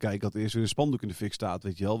klassieker kijk, dat er eerst weer een spandoek in de fik staat,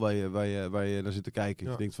 weet je wel, waar je naar zit te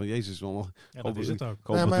kijken. Je denkt van, jezus, dat is het ook. Ik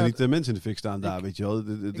hoop dat er niet mensen in de fik staan daar, weet je wel.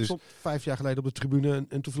 Ik stond 5 jaar geleden op de tribune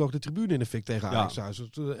en toen vloog de tribune in de fik tegen Ajax.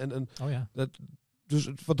 Dus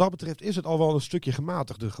wat dat betreft is het al wel een stukje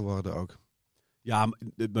gematigder geworden ook. Ja,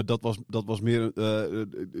 maar dat was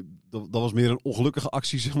meer een ongelukkige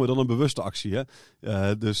actie, zeg maar, dan een bewuste actie. Hè?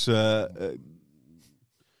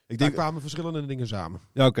 Daar kwamen verschillende dingen samen.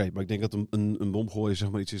 Ja, oké, maar ik denk dat een bomgooien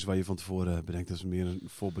zeg maar iets is waar je van tevoren bedenkt. Dat is meer een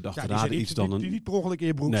voorbedachte raden iets dan een... Die niet per ongeluk in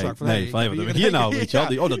je broekzak. Wat heb ik hier nou, weet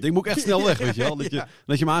je wel? Dat ding moet ik echt snel weg, weet je wel? Dat je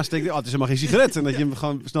hem aansteekt, het is helemaal geen sigaret. En dat je hem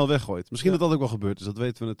gewoon snel weggooit. Misschien dat ook wel gebeurt, dus dat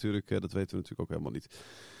weten we natuurlijk ook helemaal niet.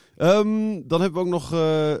 Dan hebben we ook nog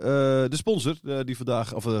de sponsor die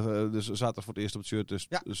vandaag, dus zaterdag voor het eerst op het shirt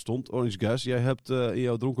stond. Orange Gas. Jij hebt in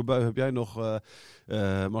jouw dronken bui heb jij nog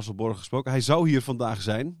Marcel Borg gesproken. Hij zou hier vandaag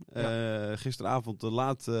zijn. Gisteravond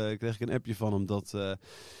laat kreeg ik een appje van hem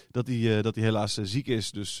dat hij helaas ziek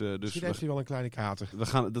is. Dus misschien heeft hij wel een kleine kater.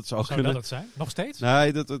 Dat zou kunnen. Dat zijn? Nog steeds?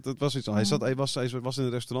 Nee, dat was iets al. Hij was in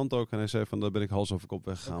het restaurant ook en hij zei van daar ben ik hals over kop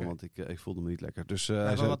weggegaan, want ik voelde me niet lekker. Dus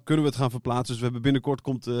kunnen we het gaan verplaatsen? Dus we hebben binnenkort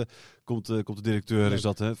komt de directeur is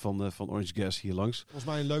dat, van Orange Gas hier langs. Volgens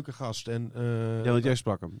mij een leuke gast. Want jij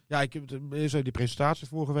sprak hem. Ja, ik heb die presentatie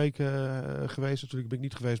vorige week geweest. Natuurlijk ben ik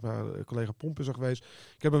niet geweest, maar collega Pomp is er geweest.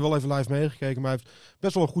 Ik heb hem wel even live meegekeken, maar hij heeft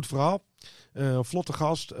best wel een goed verhaal. Een vlotte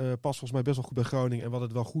gast, past volgens mij best wel goed bij Groningen. En wat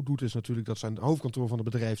het wel goed doet is natuurlijk dat zijn hoofdkantoor van het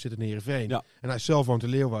bedrijf zit in Heerenveen. Ja. En hij zelf woont in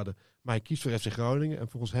Leeuwarden. Maar hij kiest voor FC Groningen. En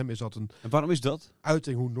volgens hem is dat een... En waarom is dat?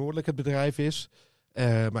 Uiting hoe noordelijk het bedrijf is.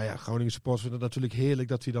 Maar ja, Groningen supporters vinden het natuurlijk heerlijk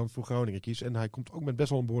dat hij dan voor Groningen kiest. En hij komt ook met best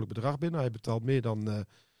wel een behoorlijk bedrag binnen. Hij betaalt meer dan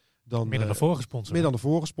de vorige sponsor. Meer dan de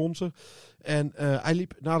vorige sponsor. En hij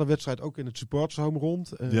liep na de wedstrijd ook in het supportershome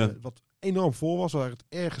rond. Wat enorm vol was, waar het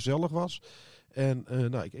erg gezellig was. En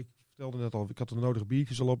ik vertelde net al, ik had de nodige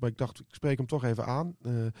biertjes al op, maar ik dacht, ik spreek hem toch even aan.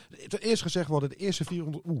 Ten eerste gezegd worden, de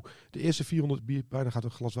eerste 400 bier, bijna gaat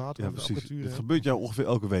een glas water. Ja, precies. Het gebeurt jou ongeveer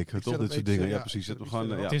elke week, toch? Dit soort dingen. Ja, precies.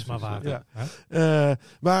 Het is maar water. Ja.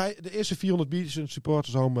 Maar de eerste 400 biertjes in het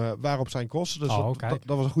supportershome waren op zijn kosten. Dus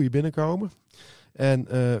dat was een goede binnenkomen. En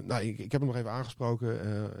ik heb hem nog even aangesproken,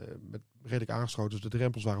 met redelijk aangeschoten, dus de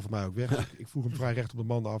drempels waren voor mij ook weg. Dus ik vroeg hem vrij recht op de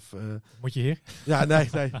man af. Moet je hier? Ja,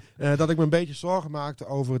 nee. Dat ik me een beetje zorgen maakte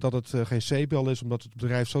over dat het geen C-bel is, omdat het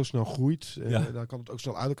bedrijf zo snel groeit. Dan kan het ook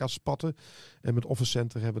snel uit elkaar spatten. En met Office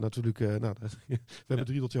Center hebben we natuurlijk, we hebben het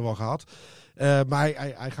riedeltje wel gehad. Maar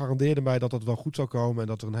hij garandeerde mij dat het wel goed zou komen en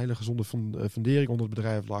dat er een hele gezonde fundering onder het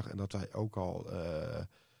bedrijf lag. En dat hij ook al...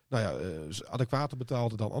 adequater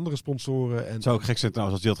betaald dan andere sponsoren. En Het zou ook gek zijn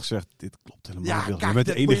trouwens als hij had gezegd, dit klopt helemaal Ja, niet. Wil. kijk, Je bent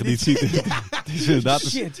de dat moet enige je die het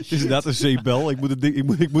ziet. Het is inderdaad een zeebel.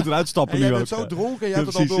 Ik moet eruit stappen en nu jij ook. bent zo dronken en je hebt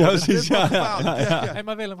het precies, al door. ja, Dat is precies, wel ja, gevaarlijk. ja. Hey,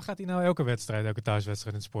 maar Willem, gaat hij nou elke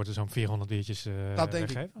thuiswedstrijd in sporten zo'n 400 biertjes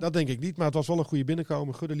weggeven? Dat denk ik niet, maar het was wel een goede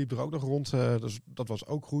binnenkomen. Gudde liep er ook nog rond, dus dat was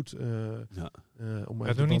ook goed.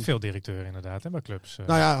 Dat doen niet veel directeuren inderdaad, hè, bij clubs.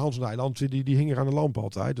 Nou ja, Hans Nijland, die hing er aan de lamp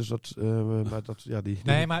altijd. Dus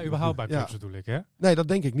Nee, maar überhaupt bij clubs bedoel ik, hè? Nee, dat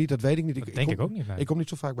denk ik niet, dat weet ik niet. Dat denk ik ook niet, nee. Ik kom niet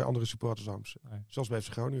zo vaak bij andere supporters. Nee. Zelfs bij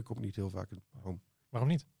FC Groningen kom ik niet heel vaak in home. Waarom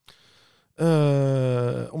niet?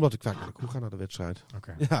 Omdat ik vaak naar de kroeg ga naar de wedstrijd.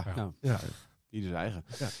 Oké. Ja. Ieder zijn eigen.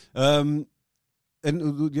 Ja.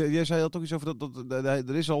 En jij zei al toch iets over dat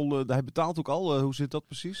er is al, hij betaalt ook al. Hoe zit dat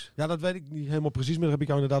precies? Ja, dat weet ik niet helemaal precies, maar dat heb ik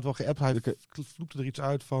jou inderdaad wel geappt. Hij vloekte er iets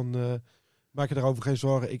uit van, maak je daarover geen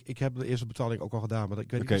zorgen. Ik heb de eerste betaling ook al gedaan, maar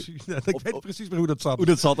ik weet, niet precies, ik weet precies meer hoe dat zat. Hoe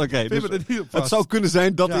dat zat, oké. Dus Het zou kunnen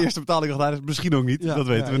zijn dat de eerste betaling gedaan is. Misschien ook niet, dat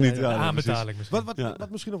weten we niet. De aanbetaling misschien. Wat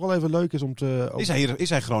misschien nog wel even leuk is om te... Is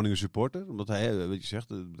hij Groningen supporter? Omdat hij, wat je zegt,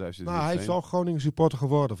 het bedrijf zit hij heeft wel Groningen supporter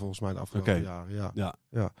geworden volgens mij de afgelopen jaren.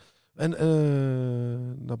 Ja. En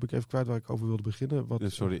nou ben ik even kwijt waar ik over wilde beginnen.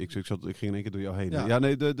 Sorry, ik ging in één keer door jou heen. Ja. Ja,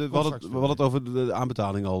 nee, we hadden het over de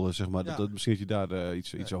aanbetaling al, zeg maar. Ja. Misschien dat je daar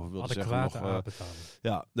iets over wilde zeggen. Aanbetaling.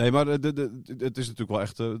 Ja, nee, maar het is natuurlijk wel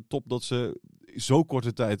echt top dat ze zo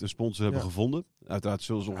korte tijd een sponsor hebben gevonden. Uiteraard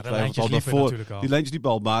zullen ze ongetwijfeld al daarvoor... Die lijntjes liepen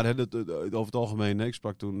al, maar over het algemeen... ik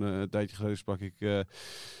sprak toen, een tijdje geleden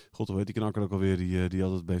God, hoe heet die knakker ook alweer, die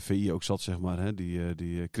altijd bij VI ook zat, zeg maar. Hè?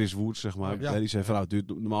 Die Chris Woerts, zeg maar. Ja. Die zei van, het duurt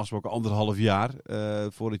normaal gesproken 1,5 jaar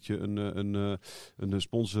voordat je een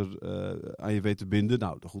sponsor aan je weet te binden.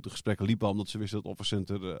 Nou, de gesprekken liepen al, omdat ze wisten dat het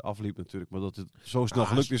offercenter afliep natuurlijk. Maar dat het zo snel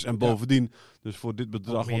gelukt is. En bovendien, dus voor dit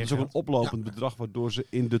bedrag, want het is ook een oplopend bedrag, waardoor ze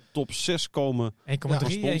in de top 6 komen. 1,3, 1,35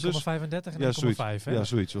 en 1,5. Ja,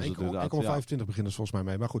 zoiets was het inderdaad. 1,25 beginnen ze volgens mij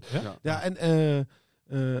mee, maar goed. Ja,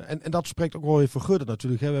 en dat spreekt ook wel weer voor Gudde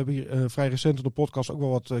natuurlijk. Hè. We hebben hier vrij recent in de podcast ook wel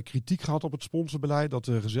wat kritiek gehad op het sponsorbeleid. Dat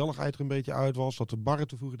de gezelligheid er een beetje uit was. Dat de barren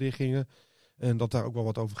te vroeg dichtgingen. En dat daar ook wel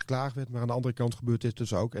wat over geklaagd werd. Maar aan de andere kant gebeurt dit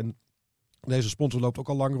dus ook. En deze sponsor loopt ook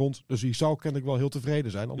al lang rond. Dus die zou kennelijk wel heel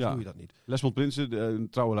tevreden zijn. Anders doe je dat niet. Lesmond Prinsen, een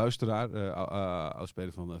trouwe luisteraar.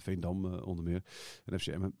 Oudspeler van Veendam onder meer. En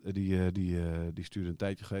FCM. Die stuurde een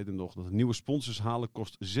tijdje geleden nog dat nieuwe sponsors halen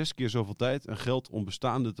kost 6 keer zoveel tijd en geld om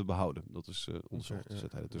bestaande te behouden. Dat is onderzocht.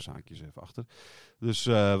 Zet hij er tussen haakjes even achter. Dus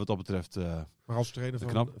wat dat betreft... maar als trainer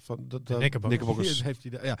van de Knikkerbokkers heeft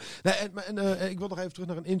hij ik wil nog even terug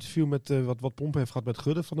naar een interview met wat Pomp heeft gehad met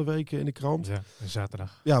Gudde van de week in de krant. Ja,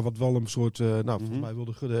 zaterdag. Ja, wat wel een soort... volgens mij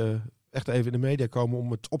wilde Gudde echt even in de media komen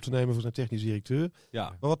om het op te nemen voor zijn technisch directeur. Ja.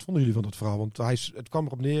 Maar wat vonden jullie van dat verhaal? Want het kwam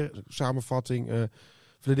erop neer, samenvatting,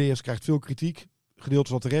 Vladeris krijgt veel kritiek. Gedeeltes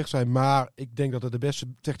zal terecht zijn, maar ik denk dat het de beste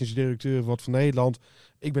technische directeur wordt van Nederland.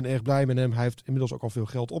 Ik ben erg blij met hem. Hij heeft inmiddels ook al veel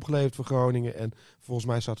geld opgeleverd voor Groningen. En volgens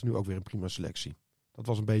mij staat er nu ook weer een prima selectie. Dat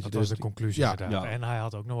was een beetje de conclusie inderdaad. Ja. En hij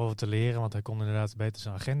had ook nog wel wat te leren, want hij kon inderdaad beter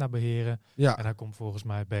zijn agenda beheren. Ja. En hij kon volgens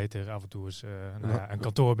mij beter af en toe eens een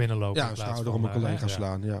kantoor binnenlopen. Ja, een schouder om een collega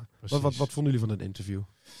slaan. Ja. Wat vonden jullie van het interview?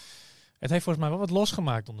 Het heeft volgens mij wel wat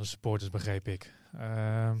losgemaakt onder de supporters, begreep ik.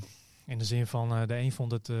 In de zin van, de een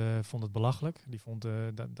vond het belachelijk. Die vond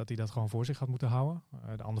dat hij dat gewoon voor zich had moeten houden.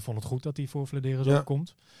 De ander vond het goed dat hij voor Vladeris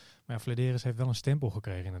opkomt. Maar ja, Vladeris heeft wel een stempel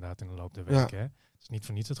gekregen inderdaad in de loop der weken. Hè? Het is niet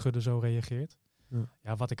voor niets dat Gudde zo reageert.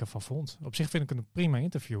 Ja, wat ik ervan vond. Op zich vind ik het een prima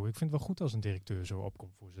interview. Ik vind het wel goed als een directeur zo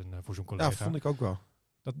opkomt voor zijn collega. Ja, vond ik ook wel.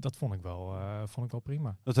 Dat vond ik wel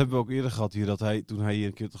prima. Dat hebben we ook eerder gehad hier, toen hij hier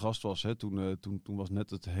een keer te gast was. Hè, toen was net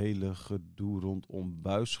het hele gedoe rondom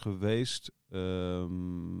Buis geweest.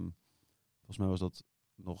 Volgens mij was dat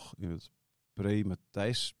nog in het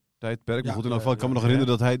pre-Matthijs tijdperk. Ja, ik kan me nog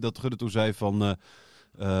herinneren dat Gudde toen zei van...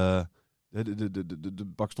 De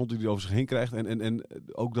bak stond die hij over zich heen krijgt. En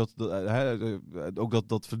ook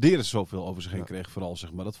dat Vladeris zoveel over zich heen kreeg. Vooral,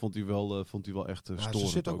 zeg maar. Dat vond hij wel echt storend. Ze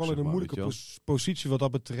zit ook wel in een moeilijke positie wat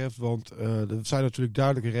dat betreft. Want er zijn natuurlijk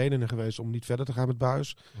duidelijke redenen geweest om niet verder te gaan met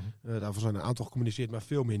Buis. Daarvoor zijn een aantal gecommuniceerd, maar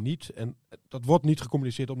veel meer niet. En dat wordt niet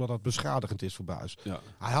gecommuniceerd omdat dat beschadigend is voor Buis. Ja.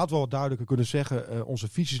 Hij had wel wat duidelijker kunnen zeggen, onze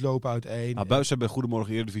visies lopen uiteen. Nou, Buis zei bij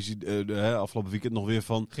Goedemorgen Eredivisie afgelopen weekend nog weer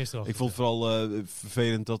van... Ik vond het vooral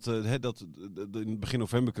vervelend dat in begin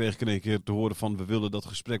november kreeg ik in één keer te horen van... we willen dat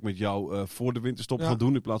gesprek met jou voor de winterstop gaan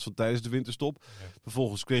doen... in plaats van tijdens de winterstop. Ja.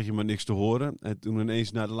 Vervolgens kreeg je maar niks te horen. En toen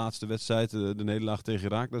ineens na de laatste wedstrijd, de nederlaag tegen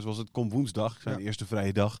Heracles... was het kom woensdag, zijn eerste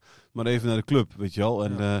vrije dag... maar even naar de club, weet je wel.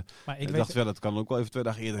 En maar ik dacht, dat kan ook wel even 2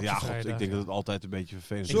 dagen eerder. Ja, god, ik denk dat het altijd een beetje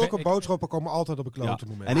vervelend is. Zulke boodschappen komen altijd op een klote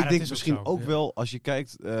moment. En ik denk is misschien ook wel, als je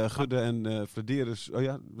kijkt, Gudde en Flederis...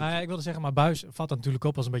 Ik wilde zeggen, maar Buijs vat dat natuurlijk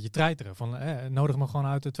op als een beetje treiteren. Van, nodig me gewoon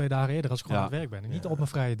uit 2 dagen eerder als ik gewoon aan het werk ben. En niet op mijn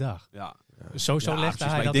vrije dag. Ja. Dus zo legt hij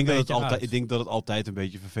maar dat ik denk dat het altijd een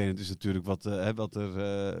beetje vervelend is natuurlijk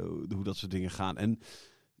hoe dat soort dingen gaan. En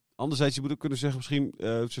anderzijds, je moet ook kunnen zeggen, misschien,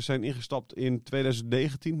 ze zijn ingestapt in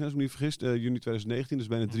 2019, als ik me niet vergis, juni 2019, dus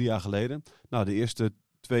bijna 3 jaar geleden. Nou, de eerste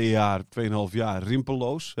 2,5 jaar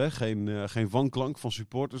rimpelloos. Hè? Geen wanklank van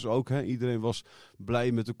supporters ook. Hè? Iedereen was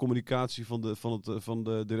blij met de communicatie van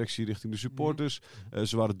de directie richting de supporters.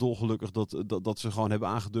 Ze waren dolgelukkig dat ze gewoon hebben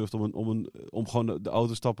aangedurfd om gewoon de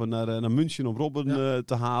autostappen naar München om Robben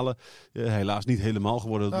te halen. Helaas niet helemaal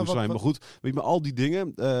geworden, dat moest zijn. Maar goed, weet je, maar al die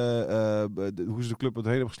dingen, hoe ze de club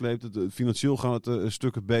erheen hebben gesleept, financieel gaan het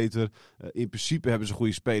stukken beter. In principe hebben ze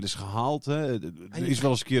goede spelers gehaald. Hè? Er is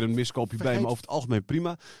wel eens een keer een miskoopje bij, maar over het algemeen prima.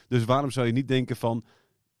 Dus waarom zou je niet denken van...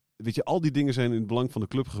 Weet je, al die dingen zijn in het belang van de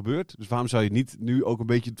club gebeurd. Dus waarom zou je niet nu ook een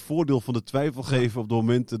beetje het voordeel van de twijfel geven op de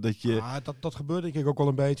momenten dat je... Dat gebeurt denk ik ook wel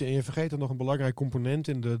een beetje. En je vergeet er nog een belangrijk component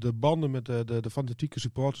in. De banden met de fanatieke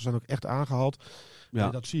supporters zijn ook echt aangehaald. Ja.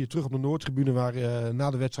 Dat zie je terug op de Noordtribune waar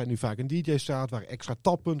na de wedstrijd nu vaak een DJ staat. Waar extra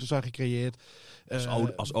tappunten zijn gecreëerd.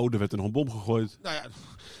 Als Ode werd er nog een bom gegooid. Nou ja...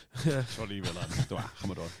 Sorry, Willem. Ga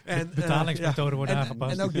maar door. Betalingsmethoden worden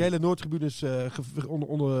aangepast. En ook de hele Noordtribune is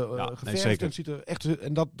onder geverfd. En ziet er echt,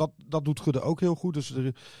 en dat doet Gudde ook heel goed. Dus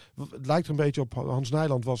het lijkt er een beetje op... Hans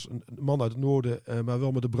Nijland was een man uit het noorden, maar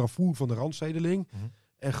wel met de bravoure van de randstedeling.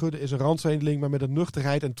 En Gudde is een randstedeling, maar met de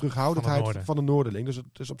nuchterheid en terughoudendheid van een Noorderling. Dus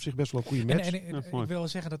het is op zich best wel een goede match. En ik wil wel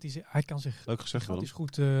zeggen dat hij kan zich gigantisch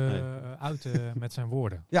goed uiten met zijn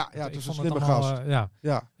woorden. Ja, het is een slimme gast.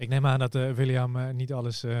 Ik neem aan dat William niet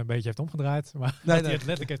alles een beetje heeft omgedraaid. Maar dat hij het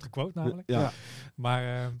letterlijk heeft gequote namelijk. Ja.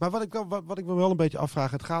 Maar wat ik me wel een beetje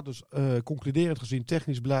afvraag. Het gaat dus concluderend gezien,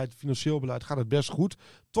 technisch beleid, financieel beleid, gaat het best goed.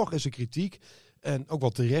 Toch is er kritiek. En ook wel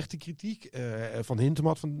terechte kritiek. Van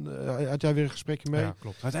Hintemad had jij weer een gesprekje mee. Ja,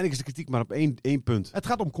 klopt. Uiteindelijk is de kritiek maar op één punt. Het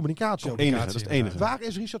gaat om communicatie. Dat is het enige. Waar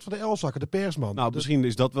is Richard van der Elzakker, de persman? Nou, misschien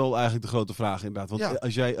is dat wel eigenlijk de grote vraag inderdaad. Want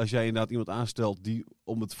als jij inderdaad iemand aanstelt die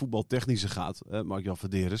om het voetbaltechnische gaat, Mark-Jan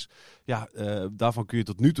Verderes, daarvan kun je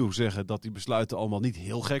tot nu toe zeggen dat die besluiten allemaal niet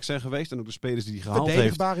heel gek zijn geweest. En ook de spelers die hij gehaald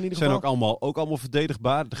heeft, zijn ook allemaal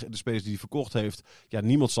verdedigbaar. De spelers die hij verkocht heeft,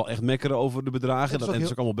 niemand zal echt mekkeren over de bedragen. En het is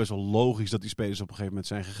ook allemaal best wel logisch dat die spelers op een gegeven moment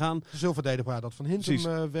zijn gegaan. Het is heel verdedigbaar dat Van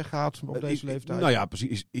Hintem weggaat op deze leeftijd. Nou ja,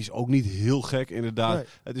 precies. Is ook niet heel gek inderdaad. Nee.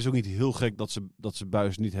 Het is ook niet heel gek dat ze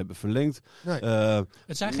Buijs niet hebben verlengd. Nee.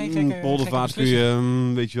 Het zijn geen gekke Poldervaart kun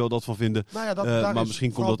je weet je wel dat van vinden. Nou maar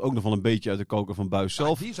misschien komt dat ook nog wel een beetje uit de koker van Buijs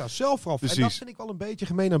zelf. Die is daar zelf vooraf. En dat vind ik wel een beetje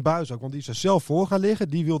gemeen aan Buijs ook. Want die is er zelf voor gaan liggen.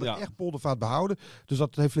 Die wilde echt Poldervaart behouden. Dus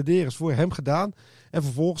dat heeft Flederis voor hem gedaan. En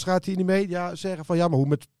vervolgens gaat hij in de media zeggen van maar hoe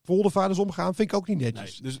met Poldervaart is omgaan vind ik ook niet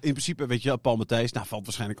netjes. Nee, dus in principe weet je Paul Matthijs, valt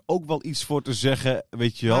waarschijnlijk ook wel iets voor te zeggen,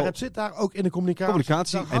 weet je wel. Maar het zit daar ook in de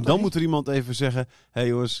communicatie. En dan moet er iemand even zeggen, hé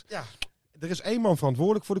jongens. Ja, er is 1 man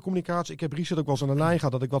verantwoordelijk voor de communicatie. Ik heb Richard ook wel eens aan de lijn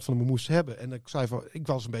gehad dat ik wat van hem moest hebben. En ik zei ik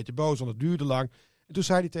was een beetje boos, want het duurde lang. En toen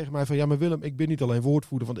zei hij tegen mij van, maar Willem, ik ben niet alleen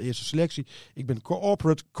woordvoerder van de eerste selectie. Ik ben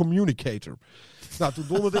corporate communicator. Nou, toen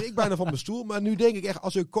donderde ik bijna van mijn stoel. Maar nu denk ik echt,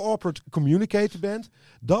 als je corporate communicator bent,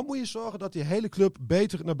 dan moet je zorgen dat die hele club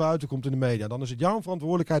beter naar buiten komt in de media. Dan is het jouw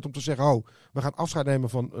verantwoordelijkheid om te zeggen, we gaan afscheid nemen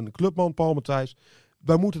van een clubman, Paul Matthijs.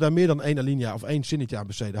 Wij moeten daar meer dan 1 alinea of 1 zinnetje aan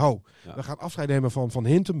besteden. We gaan afscheid nemen van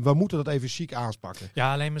Hintem. We moeten dat even chic aanspakken.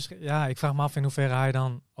 Ja, alleen ik vraag me af in hoeverre hij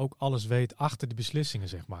dan ook alles weet achter de beslissingen,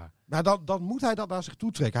 zeg maar. Nou, dan moet hij dat naar zich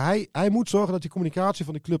toe trekken. Hij moet zorgen dat die communicatie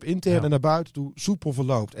van de club intern en naar buiten toe soepel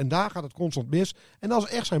verloopt. En daar gaat het constant mis. En dat is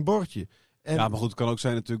echt zijn bordje. Maar goed, het kan ook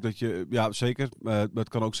zijn natuurlijk dat je... Ja, zeker. Maar het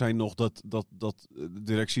kan ook zijn nog dat de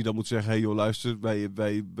directie dan moet zeggen, joh, luister,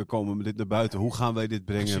 wij komen met dit naar buiten. Hoe gaan wij dit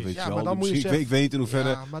brengen? Precies. Weet je wel? Maar dan misschien, moet je zeggen, ik weet in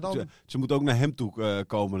hoeverre... ze moeten ook naar hem toe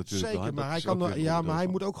komen natuurlijk. Zeker, maar hij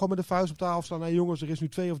moet ook gewoon met de vuist op tafel staan. Jongens, er is nu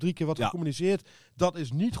 2 of 3 keer wat gecommuniceerd. Dat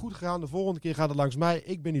is niet goed gegaan. De volgende keer gaat het langs mij.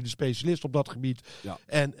 Ik ben niet de specialist op dat gebied. Ja.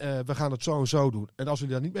 En we gaan het zo en zo doen. En als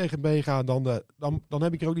jullie daar niet mee gaan meegaan, dan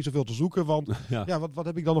heb ik er ook niet zoveel te zoeken. Want wat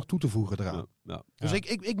heb ik dan nog toe te voegen eraan? Ja. Dus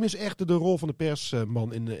ik mis echt de rol van de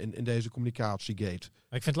persman in deze communicatiegate.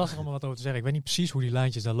 Ik vind het lastig om er wat over te zeggen. Ik weet niet precies hoe die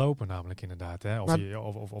lijntjes daar lopen namelijk inderdaad. Hè?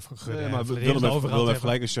 Maar Willem heeft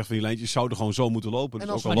gelijk als je zegt van die lijntjes zouden gewoon zo moeten lopen. Dus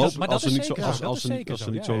als ze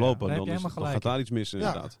niet zo lopen, dan gaat daar iets mis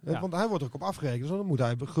inderdaad. Want hij wordt er ook op afgerekend. Dus dan moet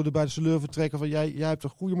hij bij de sleur vertrekken van jij hebt een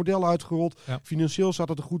goede model uitgerold. Ja. Financieel staat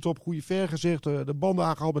het er goed op. Goede vergezicht. De banden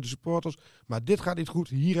aangehaald met de supporters. Maar dit gaat niet goed.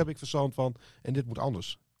 Hier heb ik verstand van. En dit moet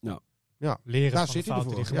anders. Leren van de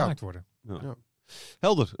fouten die gemaakt worden. Ja.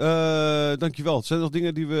 Helder. Dankjewel. Zijn er nog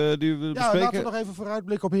dingen die we bespreken? Laten we nog even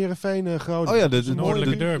vooruitblikken op Heerenveen Groningen. Oh ja, de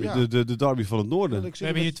noordelijke derby. Ja. De derby van het noorden. We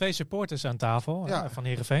hebben hier 2 supporters aan tafel. Van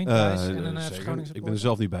Heerenveen. Ik ben er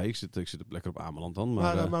zelf niet bij. Ik zit lekker op Ameland dan.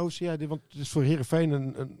 Maar hoe zie jij dit? Want het is voor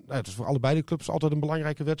Heerenveen het is voor allebei de clubs altijd een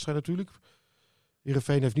belangrijke wedstrijd natuurlijk.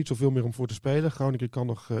 Heerenveen heeft niet zoveel meer om voor te spelen. Groningen kan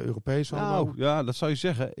nog Europees halen. Ja, dat zou je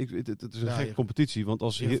zeggen. Het is een gekke competitie.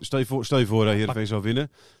 Want stel je voor Heerenveen zou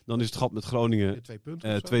winnen, dan is het gat met Groningen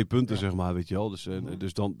 2 punten, zeg maar, weet je wel.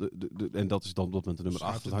 Dus dan en dat is dan op dat moment de nummer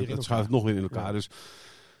 8. Het schuift nog weer in elkaar. Ja. Dus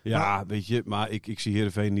ja, weet je, maar ik zie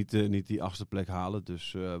Heerenveen niet die 8e plek halen.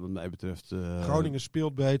 Dus wat mij betreft... Groningen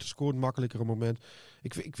speelt beter, scoort makkelijker een moment.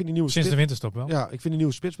 Ik vind die nieuwe Sinds de winterstop wel. Ja, ik vind die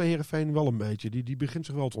nieuwe spits bij Heerenveen wel een beetje. Die begint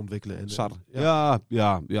zich wel te ontwikkelen. En, Sar. Ja,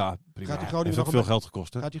 prima. Gaat die Groningen nog veel geld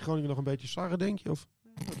gekost, hè? Gaat die Groningen nog een beetje sarren, denk je? Of?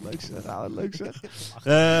 Leuk zeg.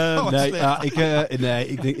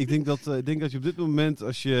 Ik denk dat je op dit moment,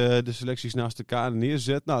 als je de selecties naast elkaar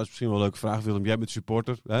neerzet... Nou, dat is misschien wel een leuke vraag, Willem. Jij bent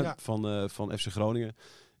supporter van FC Groningen.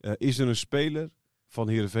 Is er een speler van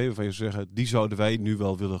Heerenveen waarvan je zou zeggen, die zouden wij nu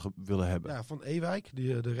wel willen hebben? Ja, van Ewijk,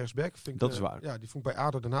 de rechtsback. Dat is waar. Ja, die vond ik bij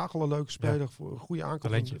ADO Den Haag al een leuke speler. Voor een goede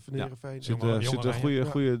aankomst van Heerenveen. Zit een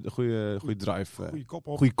goede drive.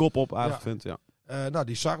 Goede kop op, aardig vindt, ja.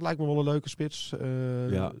 Die Sar lijkt me wel een leuke spits.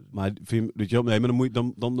 Maar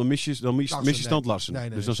dan mis je Stand Larsen. Nee,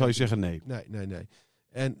 dus dan zou je zeggen nee. Nee.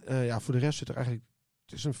 En voor de rest zit er eigenlijk...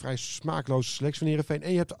 Het is een vrij smaakloze selectie van Heerenveen.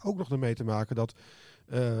 En je hebt er ook nog mee te maken dat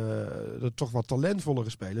er toch wat talentvollere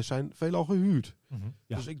spelers zijn veelal gehuurd. Mm-hmm.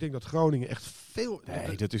 Ja. Dus ik denk dat Groningen echt veel...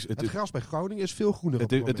 Het gras bij Groningen is veel groener.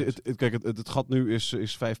 Het gat nu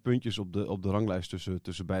is 5 puntjes op de ranglijst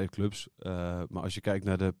tussen beide clubs. Maar als je kijkt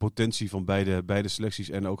naar de potentie van beide selecties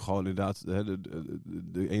en ook gewoon inderdaad...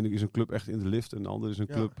 De ene is een club echt in de lift en de andere is een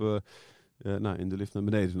club... in de lift naar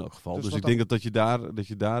beneden in elk geval. Dus ik denk dat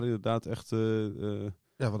je daar inderdaad echt...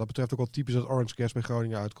 wat dat betreft ook wel typisch dat Orange Cash bij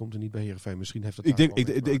Groningen uitkomt en niet bij Heerenveen. Misschien heeft dat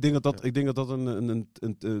ik denk dat dat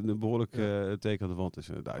een behoorlijk teken aan de wand is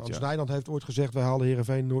inderdaad. Hans Nijland heeft ooit gezegd, wij halen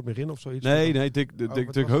Heerenveen nooit meer in of zoiets.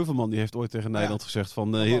 Dick Heuvelman die heeft ooit tegen Nijland gezegd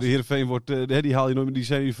van Heerenveen wordt, die haal je nooit meer, die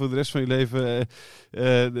zijn jullie voor de rest van je leven,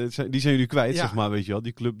 die zijn jullie kwijt, zeg maar, weet je wel.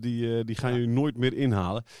 Die club die gaan jullie nooit meer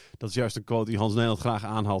inhalen. Dat is juist een quote die Hans Nijland graag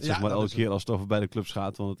aanhaalt, zeg maar, elke keer als het over beide clubs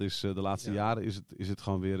gaat. Want het is de laatste jaren is het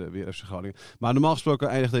gewoon weer FC Groningen. Maar normaal gesproken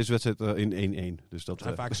eindigt deze wedstrijd in 1-1. Dus dat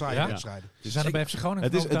zijn vaak saaie wedstrijden. Ze zijn er bij FC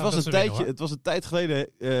Groningen. Het was een tijd geleden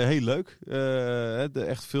heel leuk.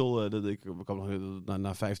 Echt veel. Ik kwam nog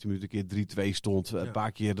na 15 minuten een keer 3-2 stond. Een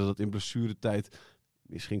paar keer dat het in blessuretijd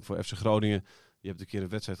misging voor FC Groningen. Je hebt een keer een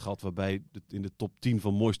wedstrijd gehad waarbij in de top 10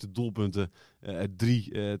 van mooiste doelpunten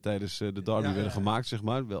 3 tijdens de derby werden gemaakt, zeg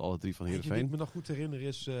maar. Wel alle 3 van Heerenveen. Wat ik me nog goed herinner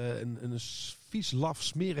is een vies, laf,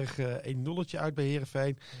 smerig 1-0'tje uit bij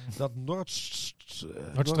Heerenveen. Dat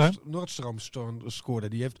Nordstrom scoorde.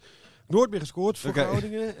 Die heeft nooit meer gescoord voor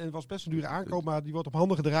Groningen. En het was best een dure aankoop, maar die wordt op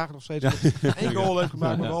handen gedragen nog steeds. 1 goal heeft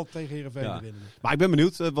gemaakt, maar wel tegen Heerenveen te winnen. Maar ik ben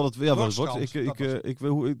benieuwd wat het wordt.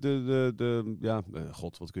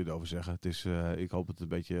 God, wat kun je erover zeggen? Het is, ik hoop dat het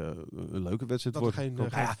een beetje een leuke wedstrijd wordt. Geen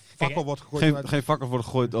fakkel wordt gegooid. Geen fakkel wordt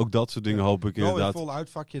gegooid, ook dat soort dingen hoop ik inderdaad. Vol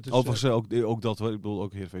uitvakje. Overigens ook dat, ik bedoel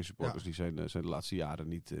ook Heerenveen supporters, die zijn de laatste jaren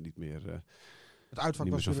niet meer... Het uitvak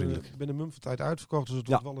was binnen mum van tijd uitverkocht, dus het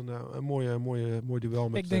wordt wel een mooi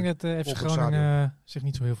duel. Ik denk dat FC Groningen zich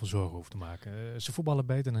niet zo heel veel zorgen hoeft te maken. Ze voetballen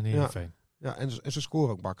beter dan Heerenveen. Ja, en ze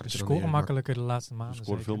scoren ook makkelijker. Ze scoren makkelijker de laatste maanden. Ze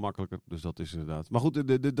scoren veel makkelijker, dus dat is inderdaad. Maar goed,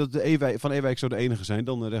 Van Ewijk zou de enige zijn,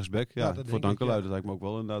 dan rechtsback. Ja, voor Dankelui, dat lijkt me ook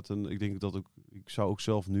wel inderdaad. Ik denk dat ik zou ook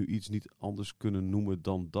zelf nu iets niet anders kunnen noemen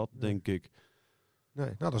dan dat, denk ik. Nee,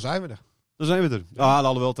 dan zijn we er. Dan zijn we er.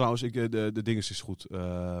 Alhoewel trouwens, de dinges is goed.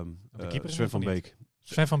 Sven van Beek.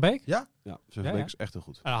 Sven van Beek? Ja? Ja, Sven van Beek is echt heel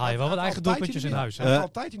goed. Dan haal je wel wat eigen doelpuntjes in huis. Hij heeft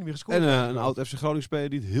altijd niet meer gescoord. En een oud FC Groningen speler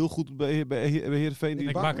die het heel goed doet bij Heerenveen.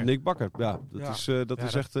 Nick Bakker. Ja, dat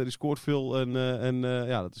is echt, die scoort veel en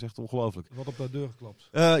dat is echt ongelooflijk. Wat op de deur geklopt.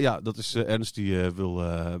 Dat is Ernst die wil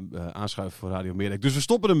aanschuiven voor Radio Meerdijk. Dus we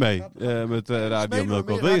stoppen ermee met Radio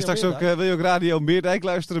Meerdijk. Wil je straks ook Radio Meerdijk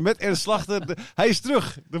luisteren met Ernst Slachter? Hij is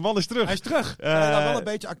terug. De man is terug. Hij is terug. Dan wel een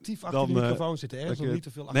beetje actief achter de microfoon zitten. Ernst nog niet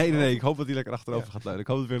te veel achterover. Nee. Ik hoop dat hij lekker achterover gaat luiden. Ik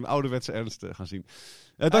hoop dat we weer een ouderwetse Ernst gaan zien.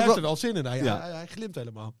 Hij heeft er wel zin in. Hij glimt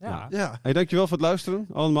helemaal. Ja. Hey, dankjewel voor het luisteren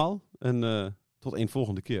allemaal. En tot een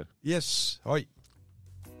volgende keer. Yes. Hoi.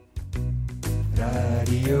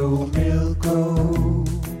 Radio Milko.